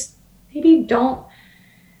 they just maybe don't.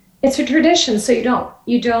 It's a tradition, so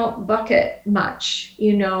you don't bucket much,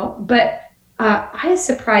 But I was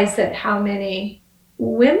surprised at how many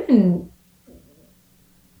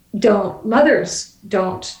mothers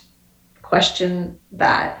don't question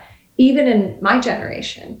that, even in my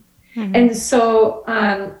generation. Mm-hmm. And so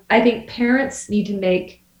I think parents need to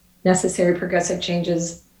make necessary progressive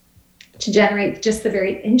changes to generate just the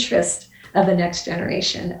very interest of the next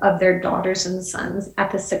generation of their daughters and sons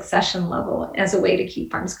at the succession level as a way to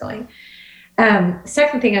keep farms going.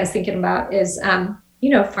 Second thing I was thinking about is,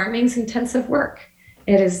 farming's intensive work.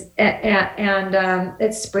 It is, and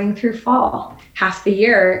it's spring through fall, half the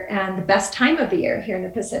year, and the best time of the year here in the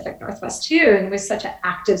Pacific Northwest too. And we're such an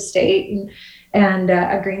active state and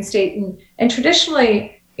a green state, and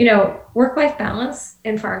traditionally, work-life balance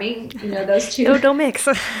and farming, those two don't mix.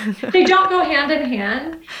 They don't go hand in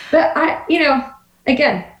hand. But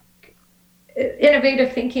again,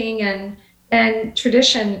 innovative thinking and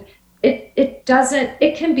tradition,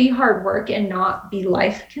 it can be hard work and not be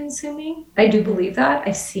life consuming. I do believe that.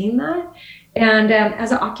 I've seen that. And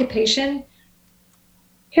as an occupation,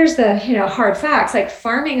 here's the hard facts. Like,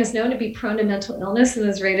 farming is known to be prone to mental illness and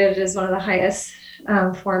is rated as one of the highest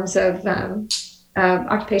forms of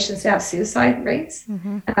occupations to have suicide rates.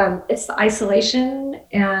 Mm-hmm. It's the isolation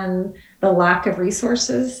and the lack of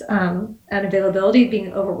resources and availability,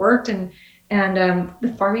 being overworked, and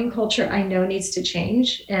the farming culture I know needs to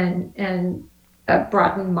change, and a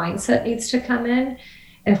broadened mindset needs to come in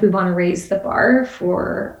if we want to raise the bar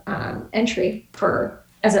for entry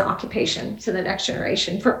as an occupation to the next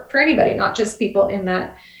generation for anybody, not just people in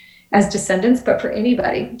that as descendants, but for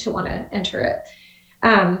anybody to want to enter it.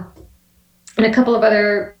 And a couple of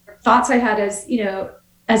other thoughts I had is,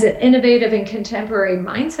 as an innovative and contemporary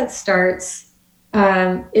mindset starts,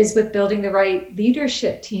 is with building the right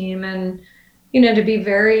leadership team, and, to be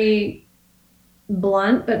very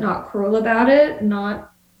blunt, but not cruel about it,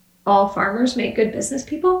 not all farmers make good business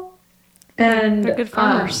people. And they're good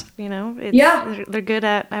farmers, they're good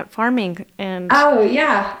at farming, and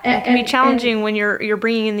it can be challenging when you're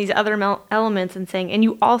bringing in these other elements and saying, and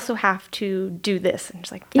you also have to do this, and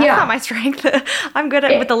it's like, that's not my strength. I'm good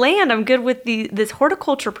with the land. I'm good with this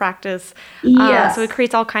horticulture practice. So it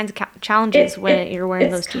creates all kinds of challenges when you're wearing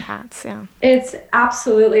those two hats. Yeah, it's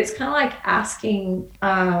kind of like asking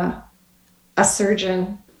a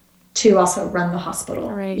surgeon to also run the hospital.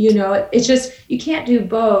 Right. It's just, you can't do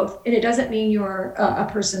both, and it doesn't mean you're a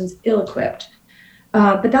person's ill-equipped.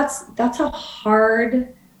 But that's a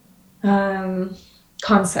hard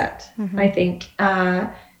concept, I think.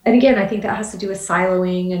 And again, I think that has to do with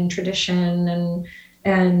siloing and tradition,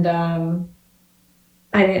 and I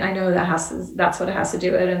know that's what it has to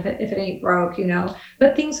do with it. If it ain't broke,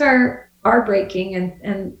 but things are breaking,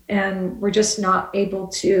 and we're just not able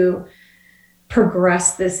to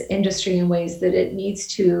progress this industry in ways that it needs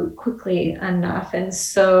to quickly enough. And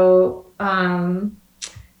so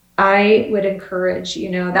I would encourage,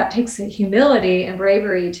 that takes humility and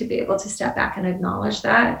bravery to be able to step back and acknowledge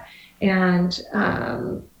that. And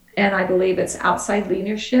I believe it's outside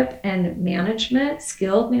leadership and management,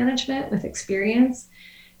 skilled management with experience.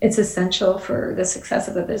 It's essential for the success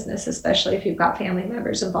of a business, especially if you've got family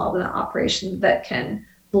members involved in the operation that can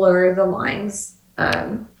blur the lines.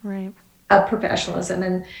 Right. Of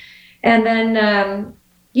professionalism. And then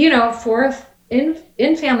fourth,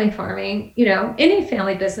 in family farming, any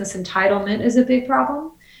family business, entitlement is a big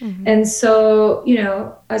problem. And so,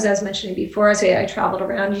 as I was mentioning before, as I traveled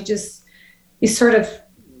around, you sort of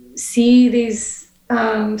see these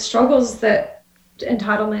struggles that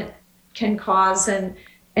entitlement can cause. And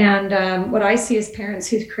what I see is parents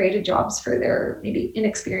who've created jobs for their maybe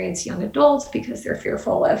inexperienced young adults because they're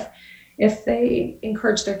fearful if they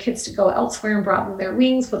encourage their kids to go elsewhere and broaden their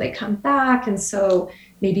wings, will they come back? And so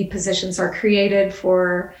maybe positions are created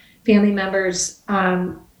for family members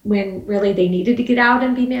when really they needed to get out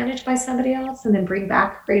and be managed by somebody else, and then bring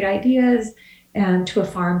back great ideas and to a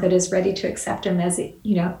farm that is ready to accept them as a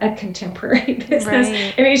contemporary business.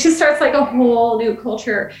 Right. I mean, it just starts like a whole new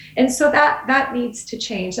culture. And so that needs to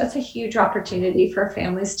change. That's a huge opportunity for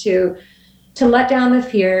families to let down the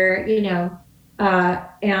fear,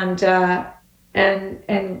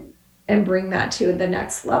 and bring that to the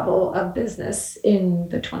next level of business in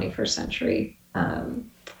the 21st century.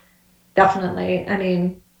 Definitely. I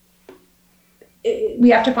mean, we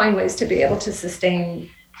have to find ways to be able to sustain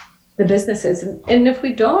the businesses. And if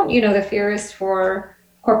we don't, the fear is for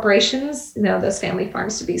corporations, those family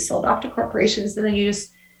farms to be sold off to corporations. And then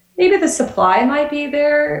maybe the supply might be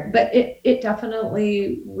there, but it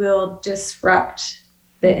definitely will disrupt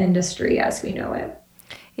the industry as we know it.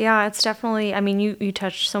 Yeah, it's definitely, I mean, you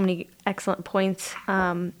touched so many excellent points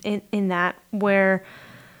in that, where,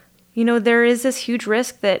 there is this huge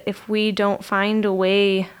risk that if we don't find a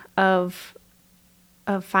way of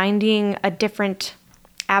finding a different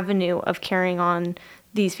avenue of carrying on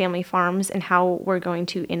these family farms and how we're going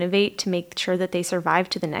to innovate to make sure that they survive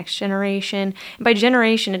to the next generation. And by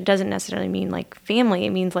generation, it doesn't necessarily mean like family.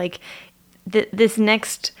 It means like this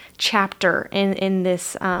next chapter in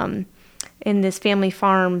this family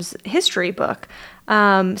farms history book.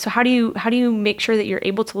 So how do you make sure that you're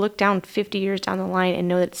able to look down 50 years down the line and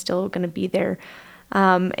know that it's still going to be there?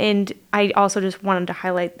 And I also just wanted to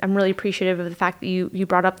highlight, I'm really appreciative of the fact that you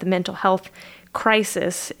brought up the mental health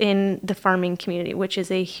crisis in the farming community, which is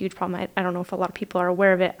a huge problem. I don't know if a lot of people are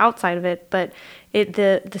aware of it outside of it, but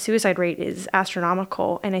the suicide rate is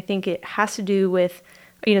astronomical. And I think it has to do with,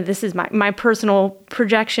 this is my personal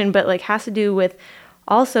projection, but like has to do with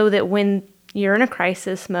also that when you're in a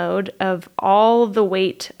crisis mode, of all the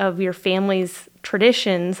weight of your family's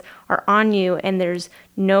traditions are on you and there's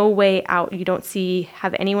no way out. You don't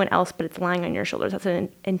have anyone else, but it's lying on your shoulders. That's an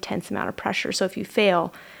intense amount of pressure. So if you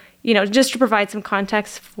fail, just to provide some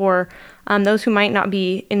context for those who might not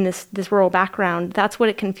be in this rural background, that's what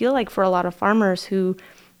it can feel like for a lot of farmers who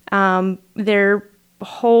their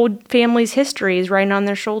whole family's history is riding on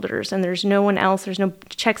their shoulders, and there's no one else. There's no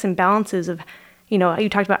checks and balances of, you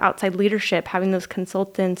talked about outside leadership, having those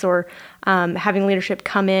consultants or having leadership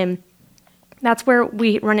come in. That's where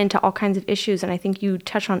we run into all kinds of issues. And I think you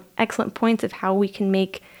touch on excellent points of how we can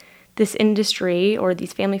make this industry or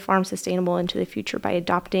these family farms sustainable into the future by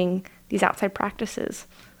adopting these outside practices.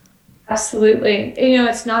 Absolutely.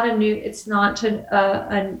 It's not a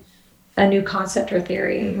new concept or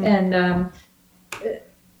theory. Mm-hmm. And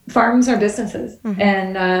farms are businesses, mm-hmm.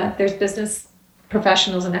 and there's business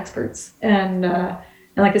professionals and experts. And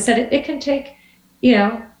like I said, it can take,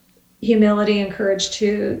 humility and courage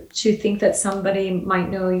to think that somebody might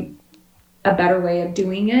know a better way of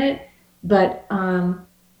doing it. But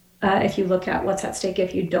if you look at what's at stake,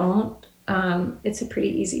 if you don't, it's a pretty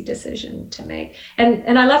easy decision to make.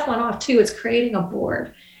 And I left one off too. It's creating a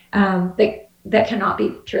board that cannot be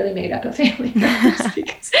purely made up of family members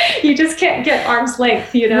because you just can't get arm's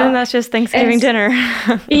length, you know? And that's just Thanksgiving dinner.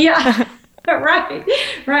 Yeah,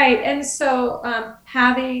 right. And so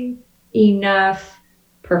having enough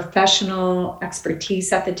professional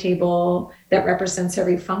expertise at the table that represents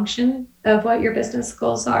every function of what your business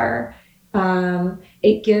goals are,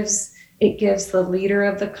 it gives the leader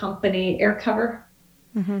of the company air cover.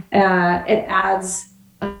 Mm-hmm. It adds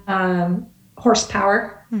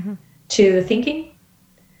horsepower to the thinking.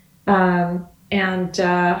 And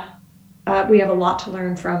we have a lot to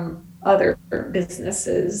learn from other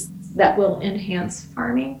businesses that will enhance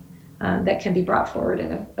farming that can be brought forward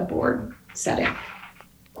in a board setting.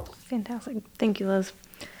 Fantastic. Thank you, Liz.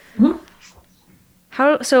 Mm-hmm.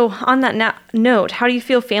 So on that note, how do you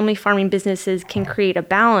feel family farming businesses can create a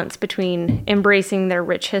balance between embracing their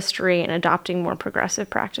rich history and adopting more progressive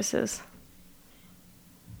practices?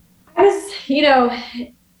 This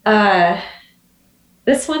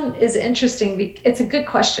one is interesting. It's a good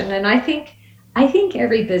question. And I think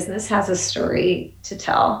every business has a story to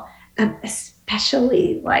tell,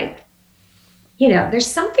 especially there's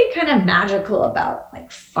something kind of magical about like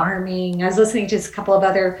farming. I was listening to a couple of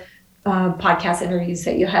other podcast interviews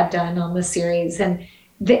that you had done on the series, and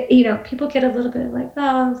people get a little bit like,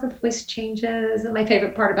 oh, the voice changes. And my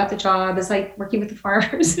favorite part about the job is like working with the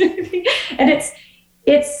farmers and everything. And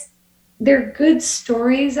they're good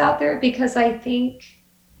stories out there because I think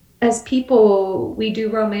as people, we do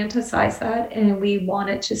romanticize that and we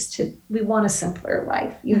want we want a simpler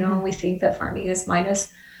life. Mm-hmm. We think that farming is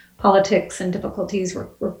minus politics and difficulties.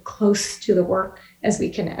 We're close to the work as we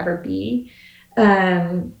can ever be.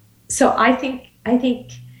 So I think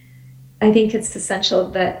it's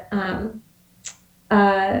essential that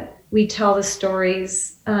we tell the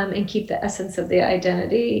stories and keep the essence of the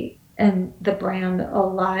identity and the brand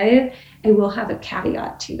alive. I will have a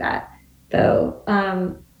caveat to that, though.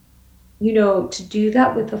 To do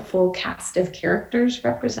that with a full cast of characters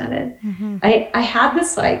represented. Mm-hmm. I had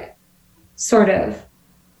this sort of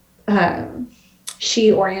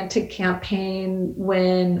she-oriented campaign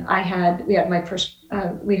when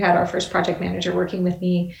we had our first project manager working with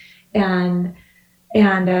me, and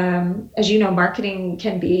as you know, marketing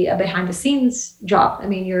can be a behind-the-scenes job. I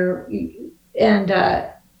mean,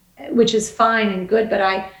 which is fine and good,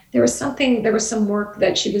 but there was some work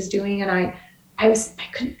that she was doing, and I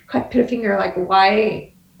couldn't quite put a finger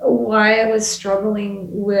why I was struggling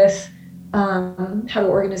with how the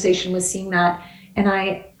organization was seeing that. And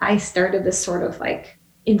I started this sort of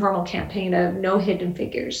informal campaign of no hidden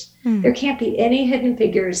figures. There can't be any hidden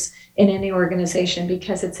figures in any organization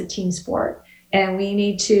because it's a team sport. And we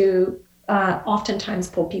need to oftentimes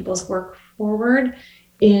pull people's work forward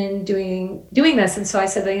in doing this. And so I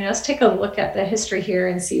said, let's take a look at the history here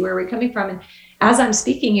and see where we're coming from. And as I'm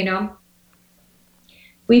speaking,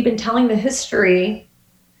 we've been telling the history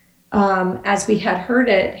as we had heard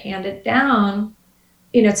it handed down.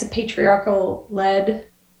 It's a patriarchal-led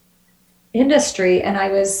industry, and I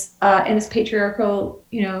was in this patriarchal,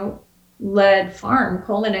 led farm,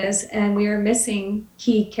 Coleman is, and we are missing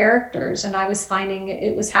key characters. And I was finding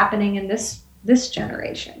it was happening in this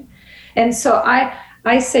generation. And so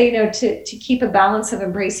I say, to keep a balance of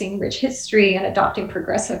embracing rich history and adopting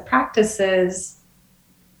progressive practices,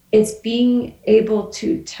 it's being able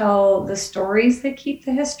to tell the stories that keep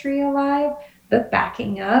the history alive, but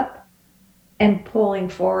backing up and pulling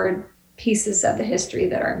forward pieces of the history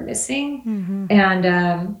that are missing. Mm-hmm. And,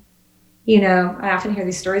 I often hear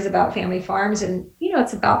these stories about family farms, and,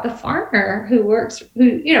 it's about the farmer who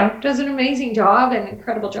does an amazing job, an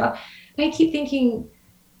incredible job. And I keep thinking,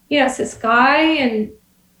 it's this guy, and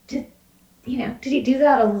did he do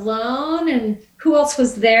that alone? And who else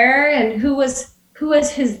was there? And who was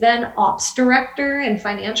his then ops director and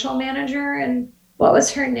financial manager? And what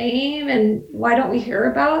was her name? And why don't we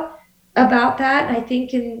hear about that? And I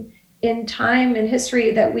think in time and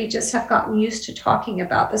history that we just have gotten used to talking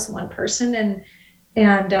about this one person,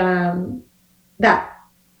 and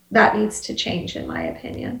that needs to change, in my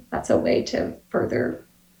opinion. That's a way to further,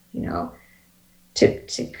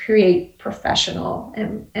 to create professional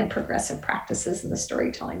and progressive practices in the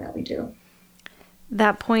storytelling that we do.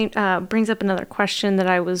 That point brings up another question that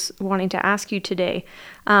I was wanting to ask you today,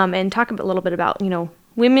 and talk a little bit about,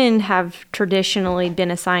 women have traditionally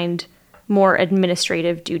been assigned more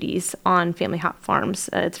administrative duties on family hop farms.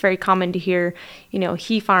 It's very common to hear,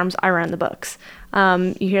 he farms, I run the books.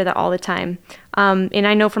 You hear that all the time. And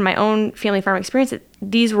I know from my own family farm experience that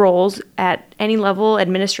these roles at any level,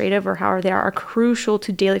 administrative or however they are crucial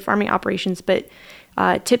to daily farming operations. But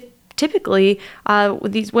typically,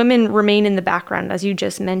 these women remain in the background, as you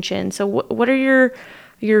just mentioned. So what are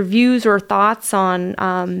your views or thoughts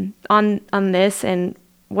on this, and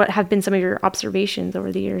what have been some of your observations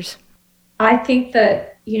over the years? I think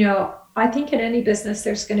that, I think in any business,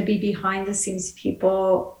 there's going to be behind the scenes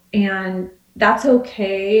people, and that's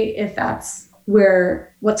okay if that's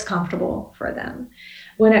what's comfortable for them.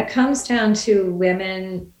 When it comes down to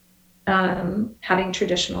women having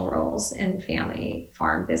traditional roles in family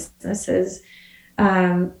farm businesses,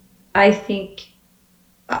 I think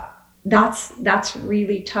that's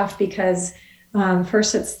really tough because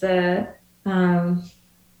first it's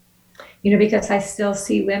because I still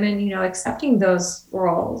see women, accepting those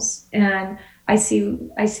roles, and I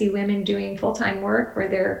see women doing full-time work where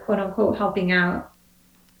they're quote unquote helping out,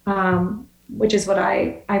 which is what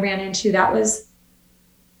I ran into. That was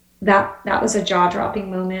a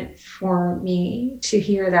jaw-dropping moment for me to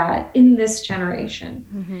hear that in this generation.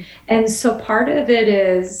 Mm-hmm. And so part of it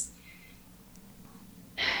is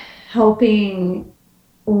helping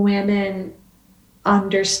women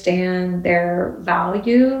understand their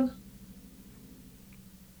value,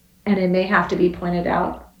 and it may have to be pointed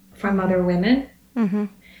out from other women, mm-hmm.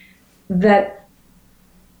 that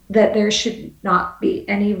there should not be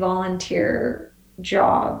any volunteer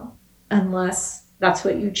job unless that's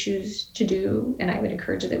what you choose to do. And I would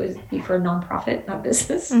encourage that it would be for a nonprofit, not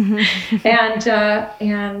business. Mm-hmm. And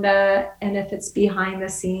if it's behind the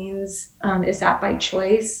scenes, is that by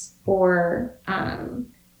choice, or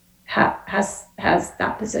has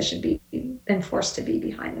that position been forced to be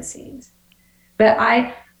behind the scenes?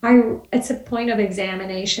 But it's a point of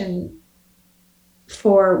examination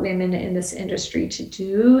for women in this industry to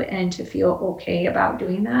do, and to feel okay about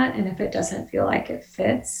doing that. And if it doesn't feel like it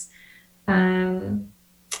fits,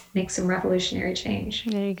 make some revolutionary change.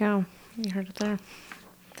 There you go. You heard it there.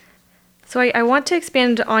 So I want to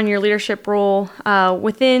expand on your leadership role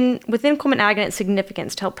within Coleman Ag and its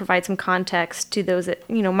significance, to help provide some context to those that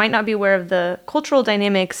might not be aware of the cultural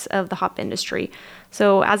dynamics of the hop industry.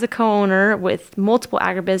 So as a co-owner with multiple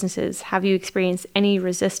agribusinesses, have you experienced any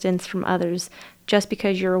resistance from others just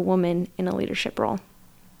because you're a woman in a leadership role?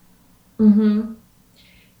 Mm-hmm.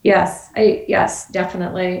 Yes,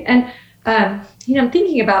 definitely. And I'm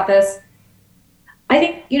thinking about this. I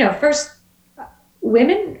think first,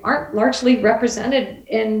 women aren't largely represented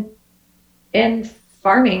in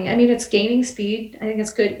farming. I mean, it's gaining speed. I think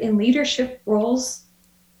it's good in leadership roles.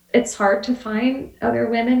 It's hard to find other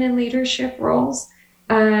women in leadership roles.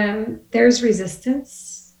 There's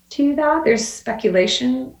resistance to that. There's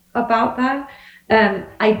speculation about that.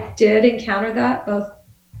 I did encounter that both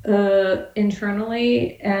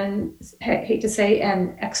internally and, hate to say,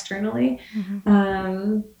 and externally.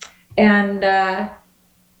 Mm-hmm.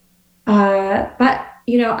 But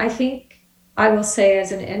I think I will say,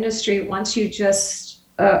 as an industry, once you just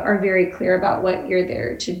are very clear about what you're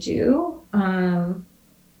there to do, I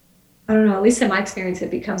don't know, at least in my experience,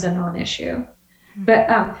 it becomes a non-issue. Mm-hmm.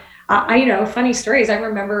 But funny stories. I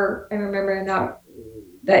remember in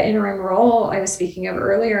the interim role I was speaking of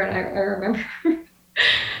earlier, and I remember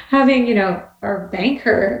having our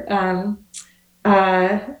banker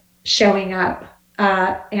showing up,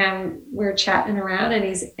 and we're chatting around, and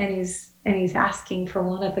he's asking for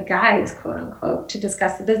one of the guys, quote unquote, to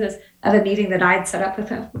discuss the business of a meeting that I'd set up with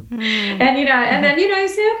him. Mm. And and then you say,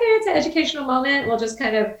 okay, it's an educational moment. We'll just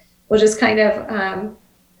kind of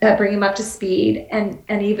bring him up to speed,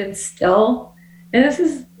 and even still, and this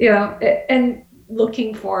is and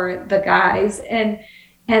looking for the guys, and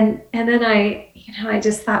then I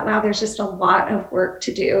just thought, wow, there's just a lot of work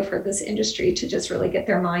to do for this industry to just really get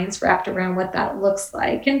their minds wrapped around what that looks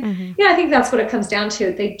like. And mm-hmm. I think that's what it comes down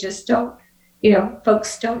to. They just don't,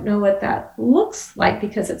 folks don't know what that looks like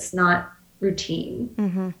because it's not routine.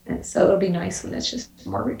 Mm-hmm. And so it'll be nice when it's just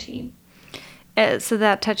more routine. So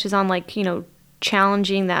that touches on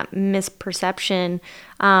challenging that misperception.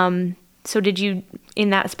 So did you,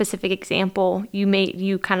 in that specific example,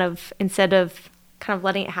 kind of, instead of kind of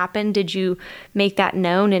letting it happen, did you make that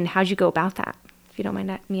known, and how'd you go about that, if you don't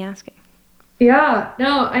mind me asking? Yeah,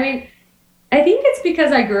 no, I mean, I think it's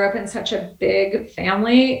because I grew up in such a big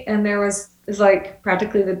family, and it was like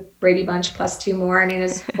practically the Brady Bunch plus two more. I mean,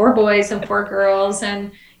 there's 4 boys and 4 girls,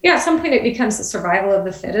 and at some point it becomes the survival of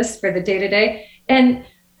the fittest for the day to day. And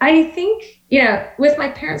I think, with my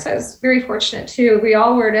parents, I was very fortunate too. We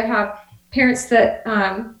all were to have parents that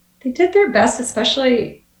did their best,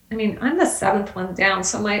 especially, I mean, I'm the seventh one down.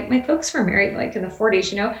 So my folks were married like in the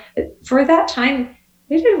 40s, for that time,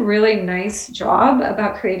 they did a really nice job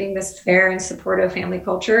about creating this fair and supportive family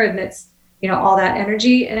culture amidst, all that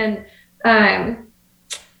energy. And I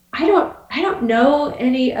don't know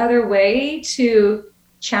any other way to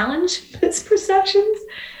challenge misperceptions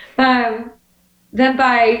than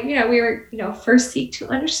by, we were, first seek to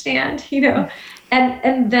understand,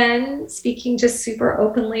 and then speaking just super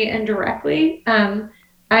openly and directly.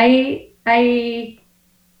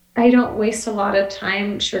 I don't waste a lot of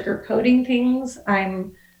time sugarcoating things.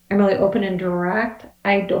 I'm really open and direct.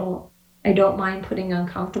 I don't mind putting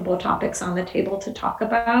uncomfortable topics on the table to talk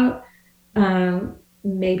about.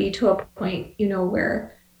 Maybe to a point,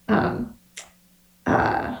 where, I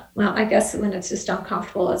guess when it's just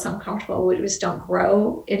uncomfortable, it's uncomfortable. We just don't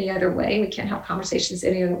grow any other way. We can't have conversations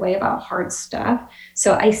any other way about hard stuff.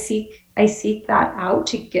 So I seek that out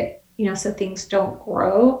to get, so things don't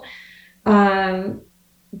grow.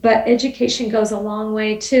 But education goes a long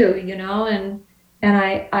way too, and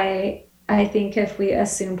I think if we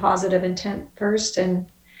assume positive intent first, and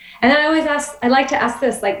I like to ask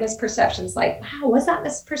this, like misperceptions, like, wow, was that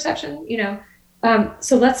misperception?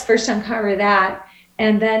 So let's first uncover that.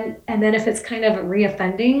 And then if it's kind of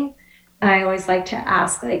reoffending, I always like to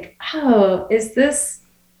ask, like, oh, is this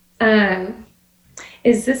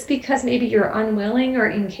because maybe you're unwilling or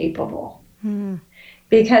incapable?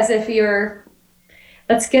 Because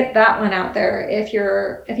let's get that one out there. If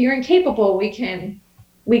you're incapable, we can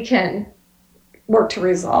work to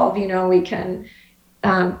resolve, we can,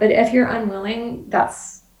 but if you're unwilling,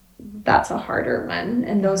 that's a harder one.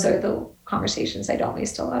 And those are the conversations I don't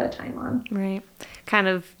waste a lot of time on. Right. Kind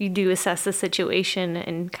of, you do assess the situation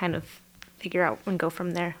and kind of figure out and go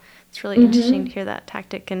from there. It's really interesting to hear that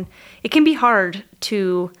tactic. And it can be hard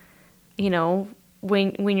to,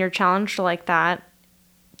 when you're challenged like that,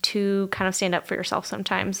 to kind of stand up for yourself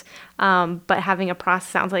sometimes. But having a process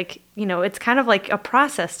sounds like, it's kind of like a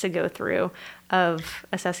process to go through of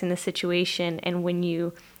assessing the situation. And when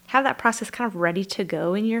you have that process kind of ready to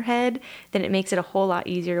go in your head, then it makes it a whole lot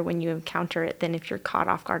easier when you encounter it than if you're caught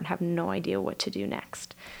off guard and have no idea what to do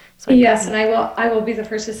next. So yes, and I will be the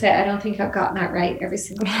first to say I don't think I've gotten that right every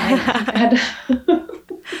single time.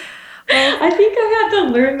 I think I had to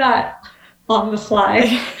learn that on the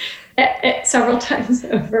fly several times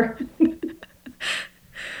over.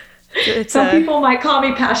 Some people might call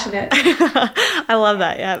me passionate. I love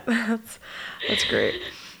that. Yeah, that's great.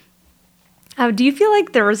 Do you feel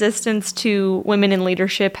like the resistance to women in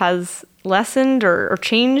leadership has lessened or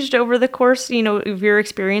changed over the course, of your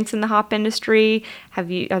experience in the hop industry? Are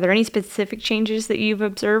there any specific changes that you've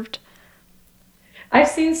observed? I've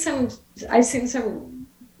seen some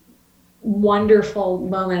wonderful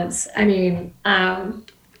moments. I mean,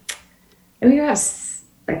 we have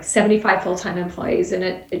like 75 full-time employees, and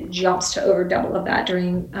it jumps to over double of that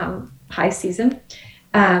during high season.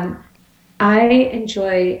 I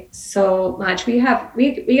enjoy so much. We have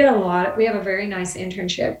a very nice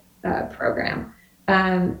internship program.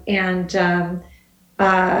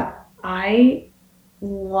 I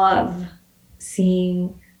love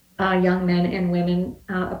seeing young men and women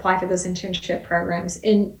apply for those internship programs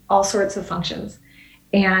in all sorts of functions.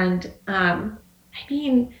 And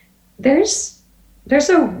there's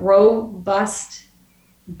a robust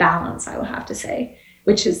balance, I will have to say,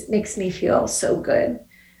 which makes me feel so good.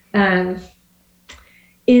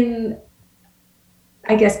 In,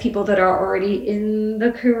 I guess, people that are already in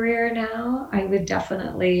the career now, I would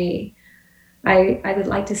definitely, I would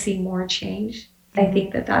like to see more change. Mm-hmm.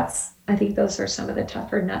 I think those are some of the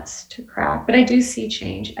tougher nuts to crack, but I do see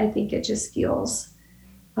change. I think it just feels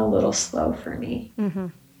a little slow for me, mm-hmm.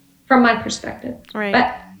 from my perspective. Right.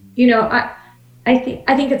 But, I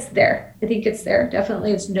think it's there. I think it's there.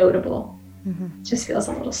 Definitely it's notable. Mm-hmm. It just feels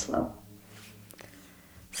a little slow.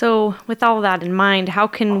 So with all that in mind, how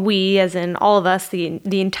can we, as in all of us, the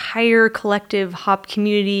entire collective hop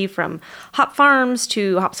community, from hop farms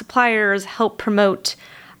to hop suppliers, help promote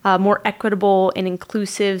more equitable and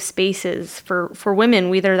inclusive spaces for women,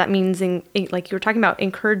 whether that means, like you were talking about,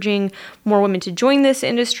 encouraging more women to join this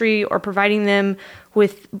industry or providing them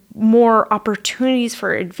with more opportunities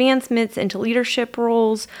for advancements into leadership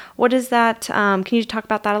roles? What is that? Can you talk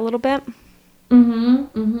about that a little bit? Mm-hmm.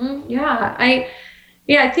 Mm-hmm. Yeah. I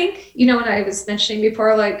think, when I was mentioning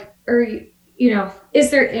before,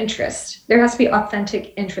 is there interest? There has to be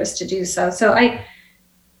authentic interest to do so. So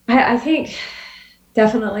I think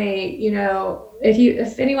definitely,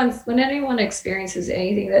 when anyone experiences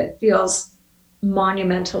anything that feels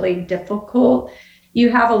monumentally difficult, you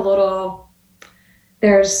have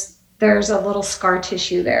there's there's a little scar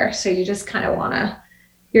tissue there. So you just kind of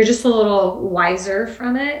you're just a little wiser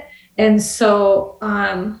from it. And so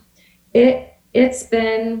it's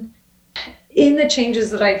been in the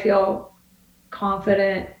changes that I feel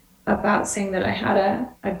confident about saying that I had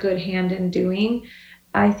a good hand in doing.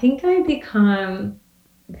 I think I become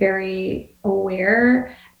very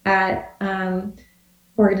aware at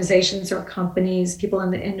organizations or companies, people in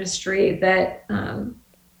the industry that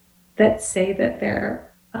say that they're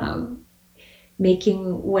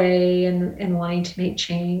making way and wanting to make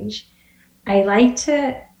change.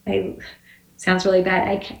 Sounds really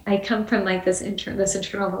bad. I come from like this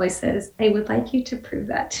internal voice says, I would like you to prove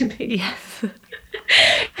that to me. Yes.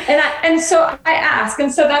 and so I ask,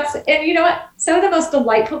 and you know what? Some of the most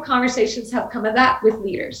delightful conversations have come of that with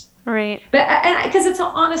leaders. Right. But because it's an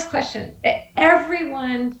honest question.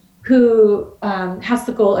 Everyone who has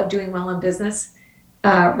the goal of doing well in business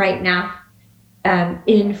right now,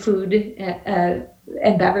 in food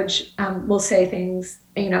and beverage, will say things,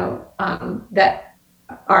 that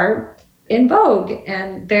are in vogue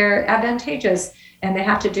and they're advantageous, and they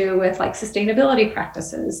have to do with like sustainability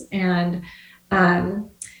practices and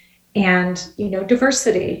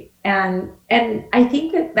diversity. And I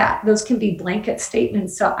think that those can be blanket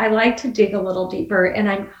statements. So I like to dig a little deeper, and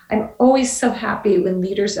I'm always so happy when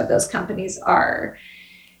leaders of those companies are,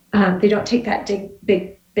 they don't take that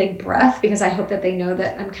big breath, because I hope that they know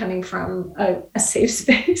that I'm coming from a safe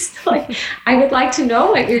space. Like, I would like to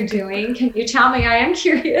know what you're doing. Can you tell me? I am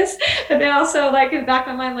curious. But then also, like, in the back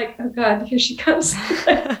of my mind, like, oh God, here she comes.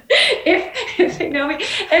 if they know me.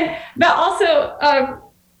 But also,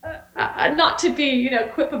 not to be,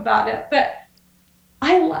 quip about it, but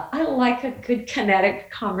I like a good kinetic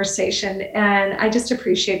conversation, and I just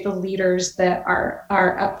appreciate the leaders that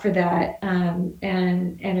are up for that,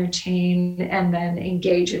 and entertain and then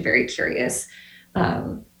engage in very curious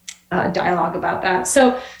dialogue about that.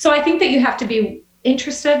 So I think that you have to be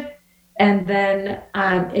interested, and then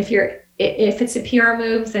if it's a PR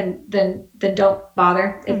move, then don't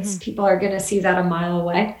bother. People are going to see that a mile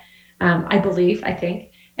away. I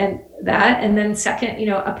think, and then second,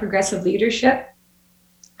 a progressive leadership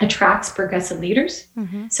attracts progressive leaders.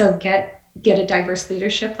 Mm-hmm. So get a diverse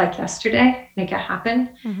leadership like yesterday, make it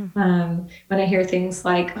happen. Mm-hmm. When I hear things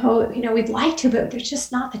like, we'd like to, but there's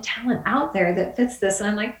just not the talent out there that fits this. And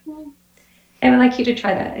I'm like, I would like you to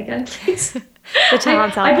try that again, please. The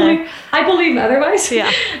talent's out there. I believe otherwise.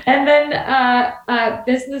 Yeah. And then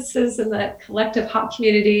businesses in the collective hop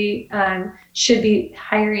community should be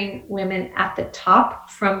hiring women at the top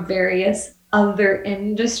from various other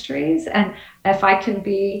industries. And if I can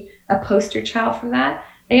be a poster child for that,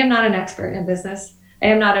 I am not an expert in business. I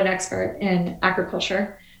am not an expert in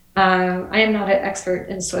agriculture. I am not an expert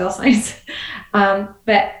in soil science.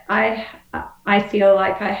 But I feel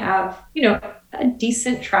like I have, a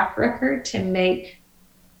decent track record to make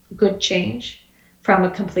good change from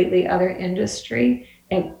a completely other industry.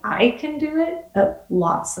 And I can do it, but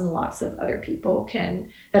lots and lots of other people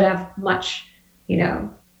can, that have much,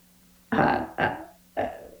 a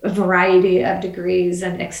variety of degrees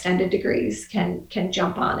and extended degrees can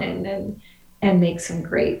jump on in and make some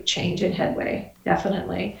great change and headway,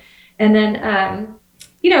 definitely. And then,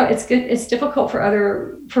 it's good. It's difficult for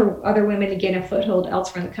other women to gain a foothold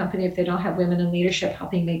elsewhere in the company if they don't have women in leadership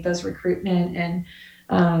helping make those recruitment and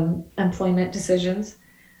employment decisions.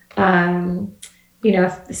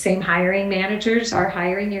 If the same hiring managers are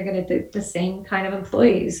hiring, you're going to do the same kind of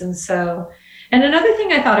employees. And another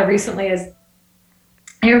thing I thought of recently is,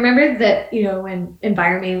 I remember that, when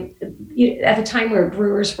Enviromy, at the time where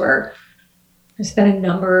brewers were, there's been a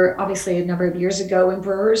number of years ago, when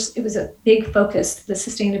brewers, it was a big focus. The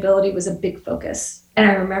sustainability was a big focus. And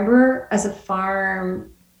I remember as a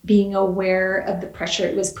farm being aware of the pressure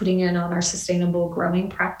it was putting in on our sustainable growing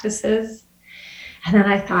practices. And then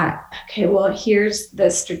I thought, okay, well, here's the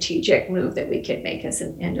strategic move that we could make as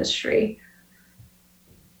an industry.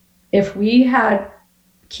 If we had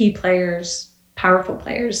key players, powerful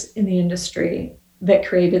players in the industry that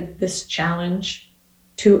created this challenge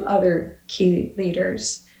to other key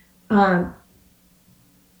leaders, that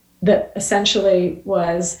essentially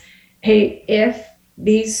was, hey, if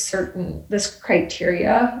this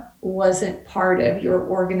criteria wasn't part of your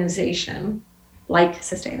organization, like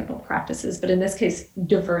sustainable practices, but in this case,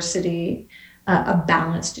 diversity, a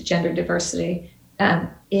balanced gender diversity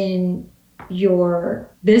in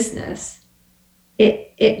your business,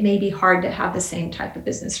 it may be hard to have the same type of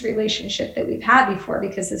business relationship that we've had before,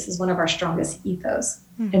 because this is one of our strongest ethos,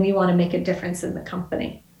 and we want to make a difference in the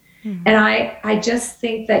company. And I just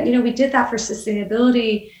think that, we did that for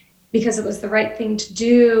sustainability, because it was the right thing to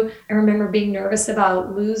do. I remember being nervous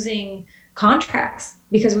about losing contracts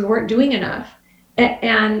because we weren't doing enough.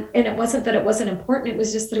 And it wasn't that it wasn't important. It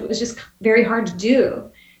was just that it was just very hard to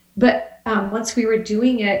do. But once we were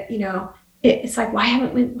doing it, it's like, why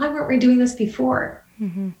weren't we doing this before?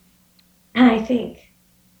 Mm-hmm. And I think,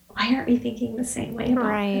 why aren't we thinking the same way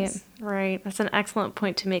about this? Right. That's an excellent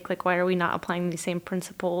point to make. Like, why are we not applying these same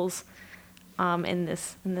principles in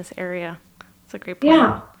this area? It's a great point.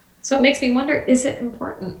 Yeah. So it makes me wonder, is it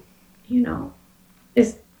important?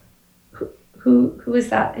 Is who is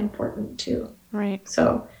that important to? Right.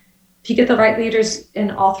 So if you get the right leaders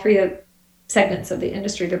in all three segments of the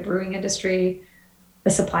industry, the brewing industry, the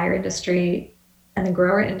supplier industry, and the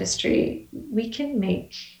grower industry, we can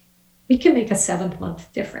make a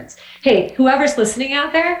 7-month difference. Hey, whoever's listening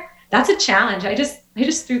out there, that's a challenge. I just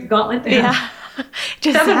threw the gauntlet there. Yeah.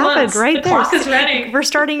 Just 7 happened months. right The there. clock is running. We're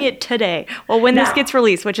starting it today. Well, when this gets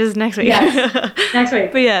released, which is next week. Yes, next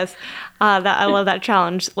week. But yes, I love that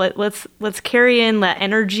challenge. Let's carry in that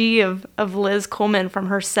energy of Liz Coleman from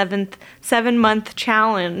her 7-month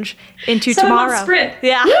challenge into 7-month tomorrow. sprint.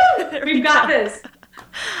 Yeah, Woo! We've got this.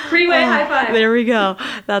 Freeway high five. There we go.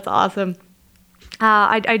 That's awesome.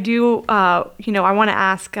 I do, I want to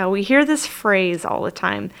ask, we hear this phrase all the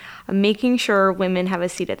time, making sure women have a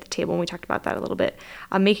seat at the table. And we talked about that a little bit.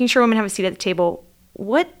 Making sure women have a seat at the table.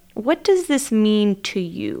 What does this mean to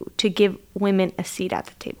you, to give women a seat at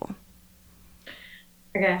the table?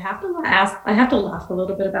 Okay, I have to laugh a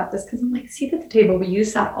little bit about this because I'm like, seat at the table, we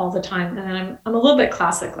use that all the time. And then I'm a little bit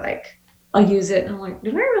classic, like I'll use it and I'm like,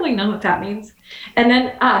 do I really know what that means? And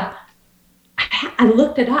then I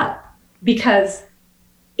looked it up because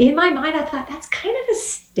in my mind, I thought that's kind of a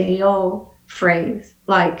stale phrase.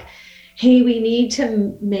 Like, hey, we need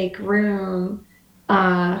to make room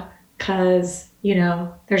because,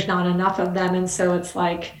 there's not enough of them. And so it's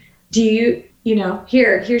like, here's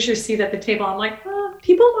your seat at the table. I'm like,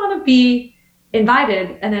 people want to be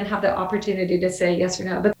invited and then have the opportunity to say yes or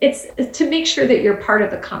no. But it's to make sure that you're part of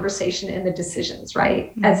the conversation and the decisions,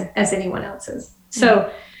 right? Mm-hmm. As anyone else is.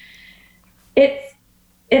 So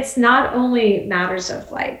it's not only matters of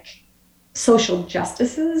like social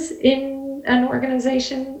justices in an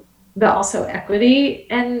organization, but also equity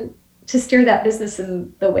and to steer that business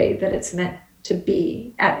in the way that it's meant to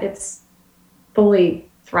be at its fully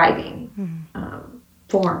thriving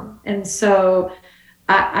form. And so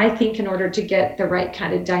I think in order to get the right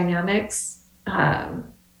kind of dynamics,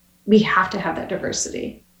 we have to have that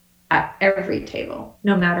diversity at every table,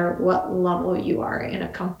 no matter what level you are in a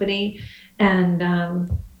company. And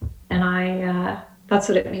I that's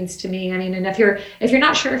what it means to me. I mean, and if you're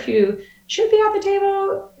not sure if you should be at the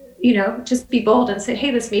table, just be bold and say,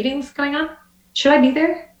 hey, this meeting's going on. Should I be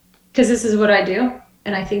there? Because this is what I do.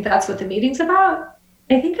 And I think that's what the meeting's about.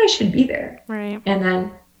 I think I should be there. Right. And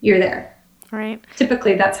then you're there. Right.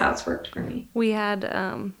 Typically, that's how it's worked for me. We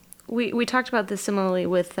had, we talked about this similarly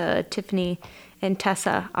with Tiffany and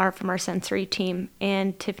Tessa from our sensory team.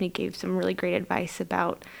 And Tiffany gave some really great advice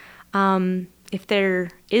about if there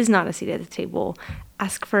is not a seat at the table,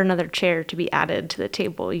 ask for another chair to be added to the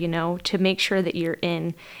table, to make sure that you're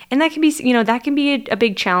in. And that can be, a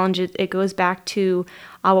big challenge. It goes back to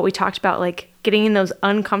what we talked about, like getting in those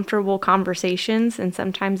uncomfortable conversations. And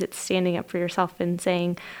sometimes it's standing up for yourself and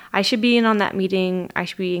saying, I should be in on that meeting. I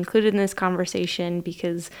should be included in this conversation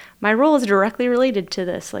because my role is directly related to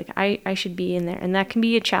this. Like I should be in there. And that can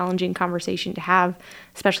be a challenging conversation to have,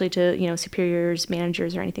 especially to, superiors,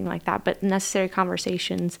 managers, or anything like that, but necessary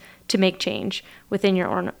conversations to make change within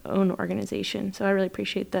your own organization. So I really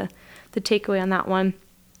appreciate the takeaway on that one.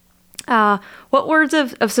 What words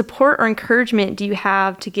of support or encouragement do you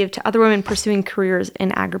have to give to other women pursuing careers in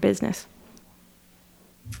agribusiness?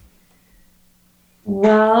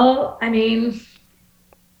 Well, I mean,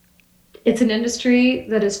 it's an industry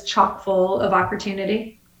that is chock full of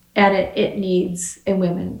opportunity, and it needs a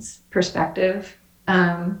women's perspective.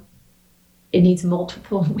 It needs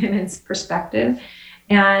multiple women's perspective.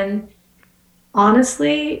 And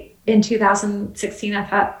honestly, in 2016, I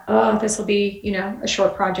thought, this will be, a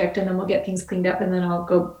short project and then we'll get things cleaned up and then I'll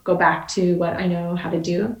go back to what I know how to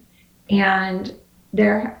do. And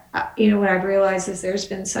there, what I've realized is there's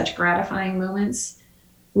been such gratifying moments,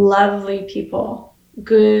 lovely people,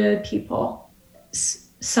 good people,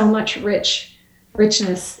 so much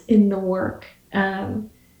richness in the work,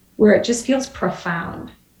 where it just feels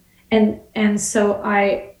profound. And so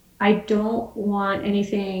I don't want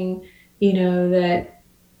anything,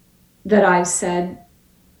 that I've said,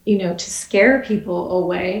 to scare people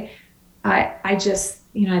away. I just,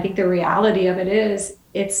 I think the reality of it is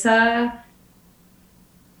it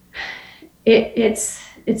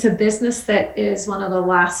it's a business that is one of the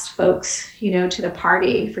last folks, to the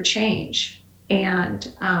party for change. And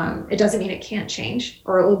it doesn't mean it can't change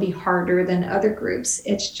or it will be harder than other groups.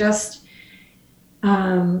 It's just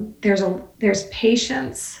there's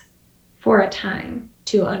patience for a time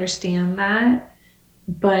to understand that,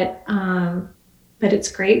 but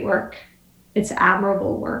it's great work. It's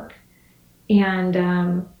admirable work. And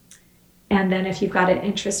then if you've got an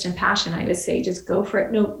interest and passion, I would say just go for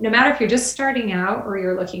it. No matter if you're just starting out or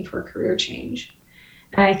you're looking for a career change.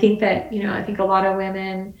 And I think that, I think a lot of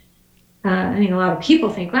women, I think a lot of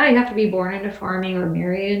people think, well, you have to be born into farming or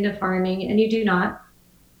married into farming, and you do not.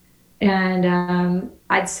 And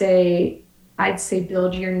I'd say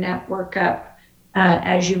build your network up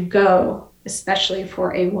as you go, especially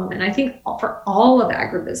for a woman. I think for all of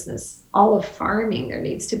agribusiness, all of farming, there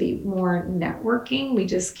needs to be more networking. We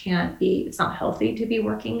just can't it's not healthy to be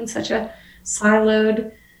working in such a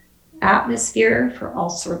siloed atmosphere for all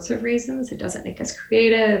sorts of reasons. It doesn't make us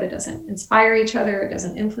creative. It doesn't inspire each other. It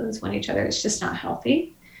doesn't influence one each other. It's just not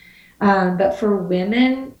healthy. But for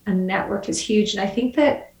women, a network is huge. And I think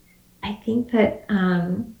that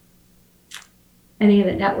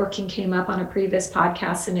networking came up on a previous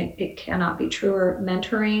podcast, and it cannot be truer.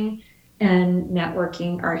 Mentoring and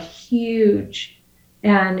networking are huge.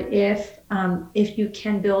 And if you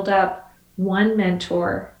can build up one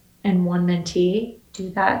mentor and one mentee, do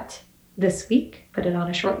that this week, put it on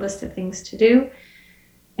a short list of things to do,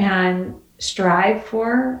 and strive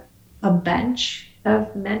for a bench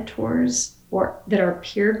of mentors that are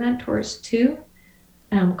peer mentors too.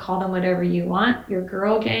 Call them whatever you want, your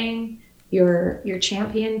girl gang, your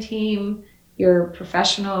champion team, your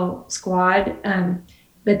professional squad.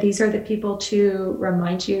 But these are the people to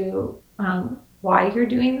remind you why you're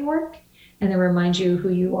doing the work, and then remind you who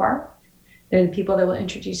you are. They're the people that will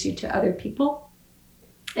introduce you to other people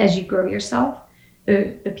as you grow yourself,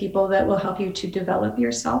 the people that will help you to develop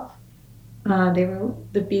yourself. They will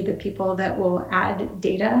be the people that will add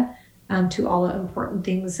data to all the important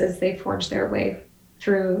things as they forge their way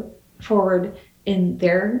forward in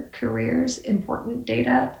their careers. Important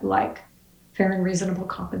data like fair and reasonable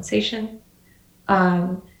compensation,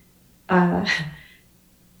 how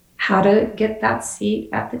to get that seat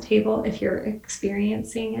at the table if you're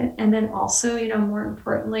experiencing it, and then also, more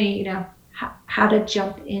importantly, how to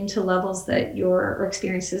jump into levels or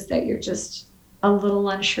experiences that you're just a little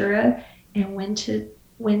unsure of, and when to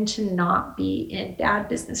not be in bad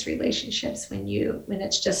business relationships when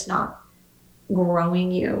it's just not growing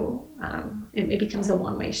you. It becomes a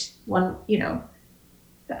one-way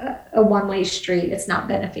street. It's not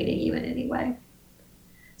benefiting you in any way.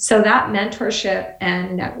 So that mentorship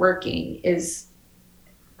and networking is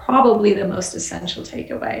probably the most essential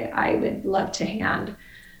takeaway I would love to hand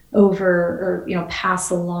over, or pass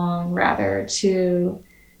along rather, to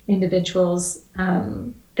individuals,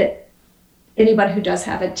 that anybody who does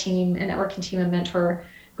have a team, a networking team, a mentor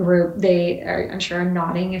group, they are, I'm sure, are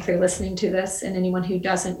nodding if they're listening to this, and anyone who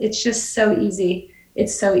doesn't, it's just so easy.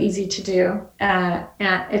 It's so easy to do. And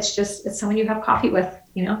it's someone you have coffee with,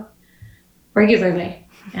 regularly,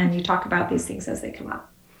 and you talk about these things as they come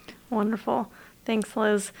up. Wonderful. Thanks,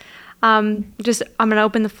 Liz. I'm going to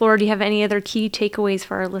open the floor. Do you have any other key takeaways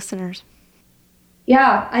for our listeners?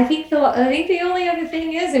 Yeah, I think the only other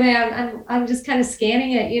thing is, I'm just kind of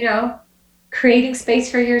scanning it, creating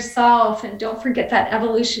space for yourself, and don't forget that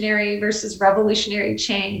evolutionary versus revolutionary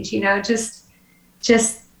change.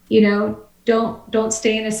 Don't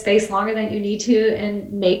stay in a space longer than you need to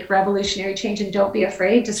and make revolutionary change, and don't be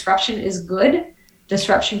afraid. Disruption is good.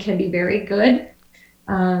 Disruption can be very good,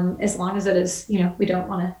 as long as it is, we don't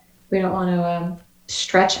want to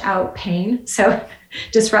stretch out pain. So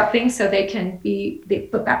disrupt things so they can be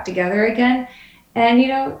put back together again. And,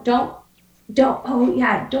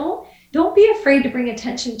 don't be afraid to bring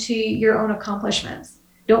attention to your own accomplishments.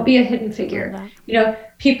 Don't be a hidden figure.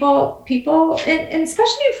 People, and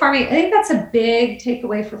especially in farming, I think that's a big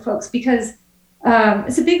takeaway for folks, because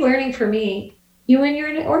it's a big learning for me. When you're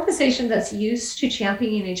in an organization that's used to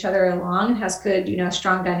championing each other along and has good,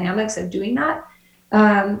 strong dynamics of doing that,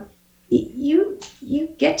 you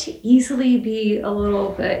get to easily be a little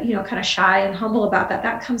bit, kind of shy and humble about that.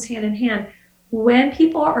 That comes hand in hand. When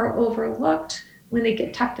people are overlooked, when they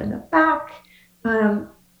get tucked in the back,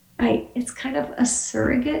 it's kind of a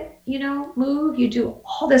surrogate, move. You do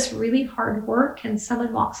all this really hard work, and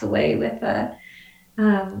someone walks away with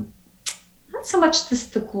not so much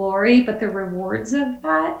just the glory, but the rewards of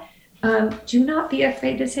that. Do not be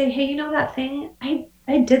afraid to say, hey, that thing, I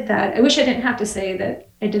did that. I wish I didn't have to say that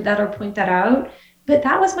I did that or point that out, but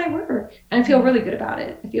that was my work. And I feel really good about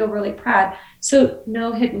it. I feel really proud. So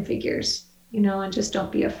no hidden figures. and just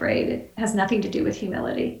don't be afraid. It has nothing to do with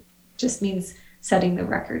humility. It just means setting the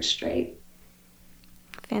record straight.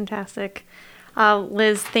 Fantastic.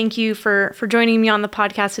 Liz, thank you for joining me on the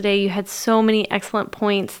podcast today. You had so many excellent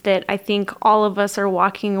points that I think all of us are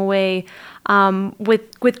walking away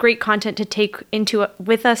with great content to take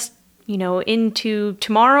with us, into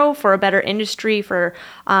tomorrow for a better industry, for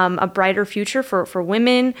a brighter future for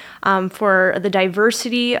women, for the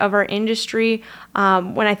diversity of our industry.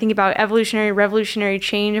 When I think about evolutionary, revolutionary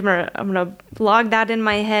change, I'm gonna log that in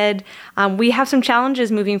my head. We have some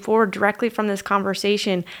challenges moving forward directly from this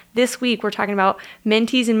conversation. This week, we're talking about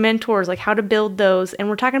mentees and mentors, like how to build those. And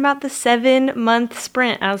we're talking about the 7-month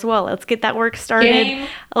sprint as well. Let's get that work started.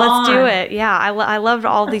 Let's do it. Yeah, I loved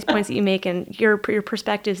all of these points that you make, and your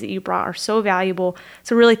perspectives that you brought are so valuable.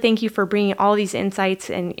 So really thank you for bringing all these insights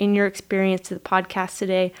and in your experience to the podcast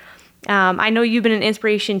today. I know you've been an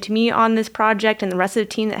inspiration to me on this project and the rest of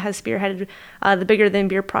the team that has spearheaded the Bigger Than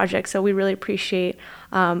Beer project. So we really appreciate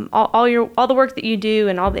all the work that you do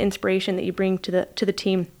and all the inspiration that you bring to the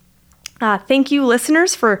team. Thank you,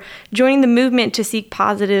 listeners, for joining the movement to seek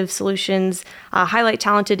positive solutions, highlight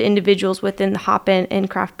talented individuals within the hop and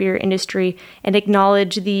craft beer industry, and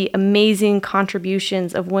acknowledge the amazing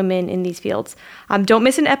contributions of women in these fields. Don't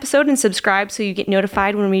miss an episode and subscribe so you get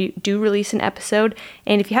notified when we do release an episode.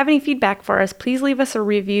 And if you have any feedback for us, please leave us a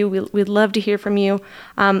review. We'd love to hear from you.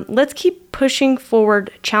 Let's keep pushing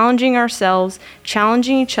forward, challenging ourselves,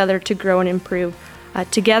 challenging each other to grow and improve.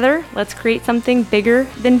 Together, let's create something bigger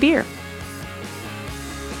than beer.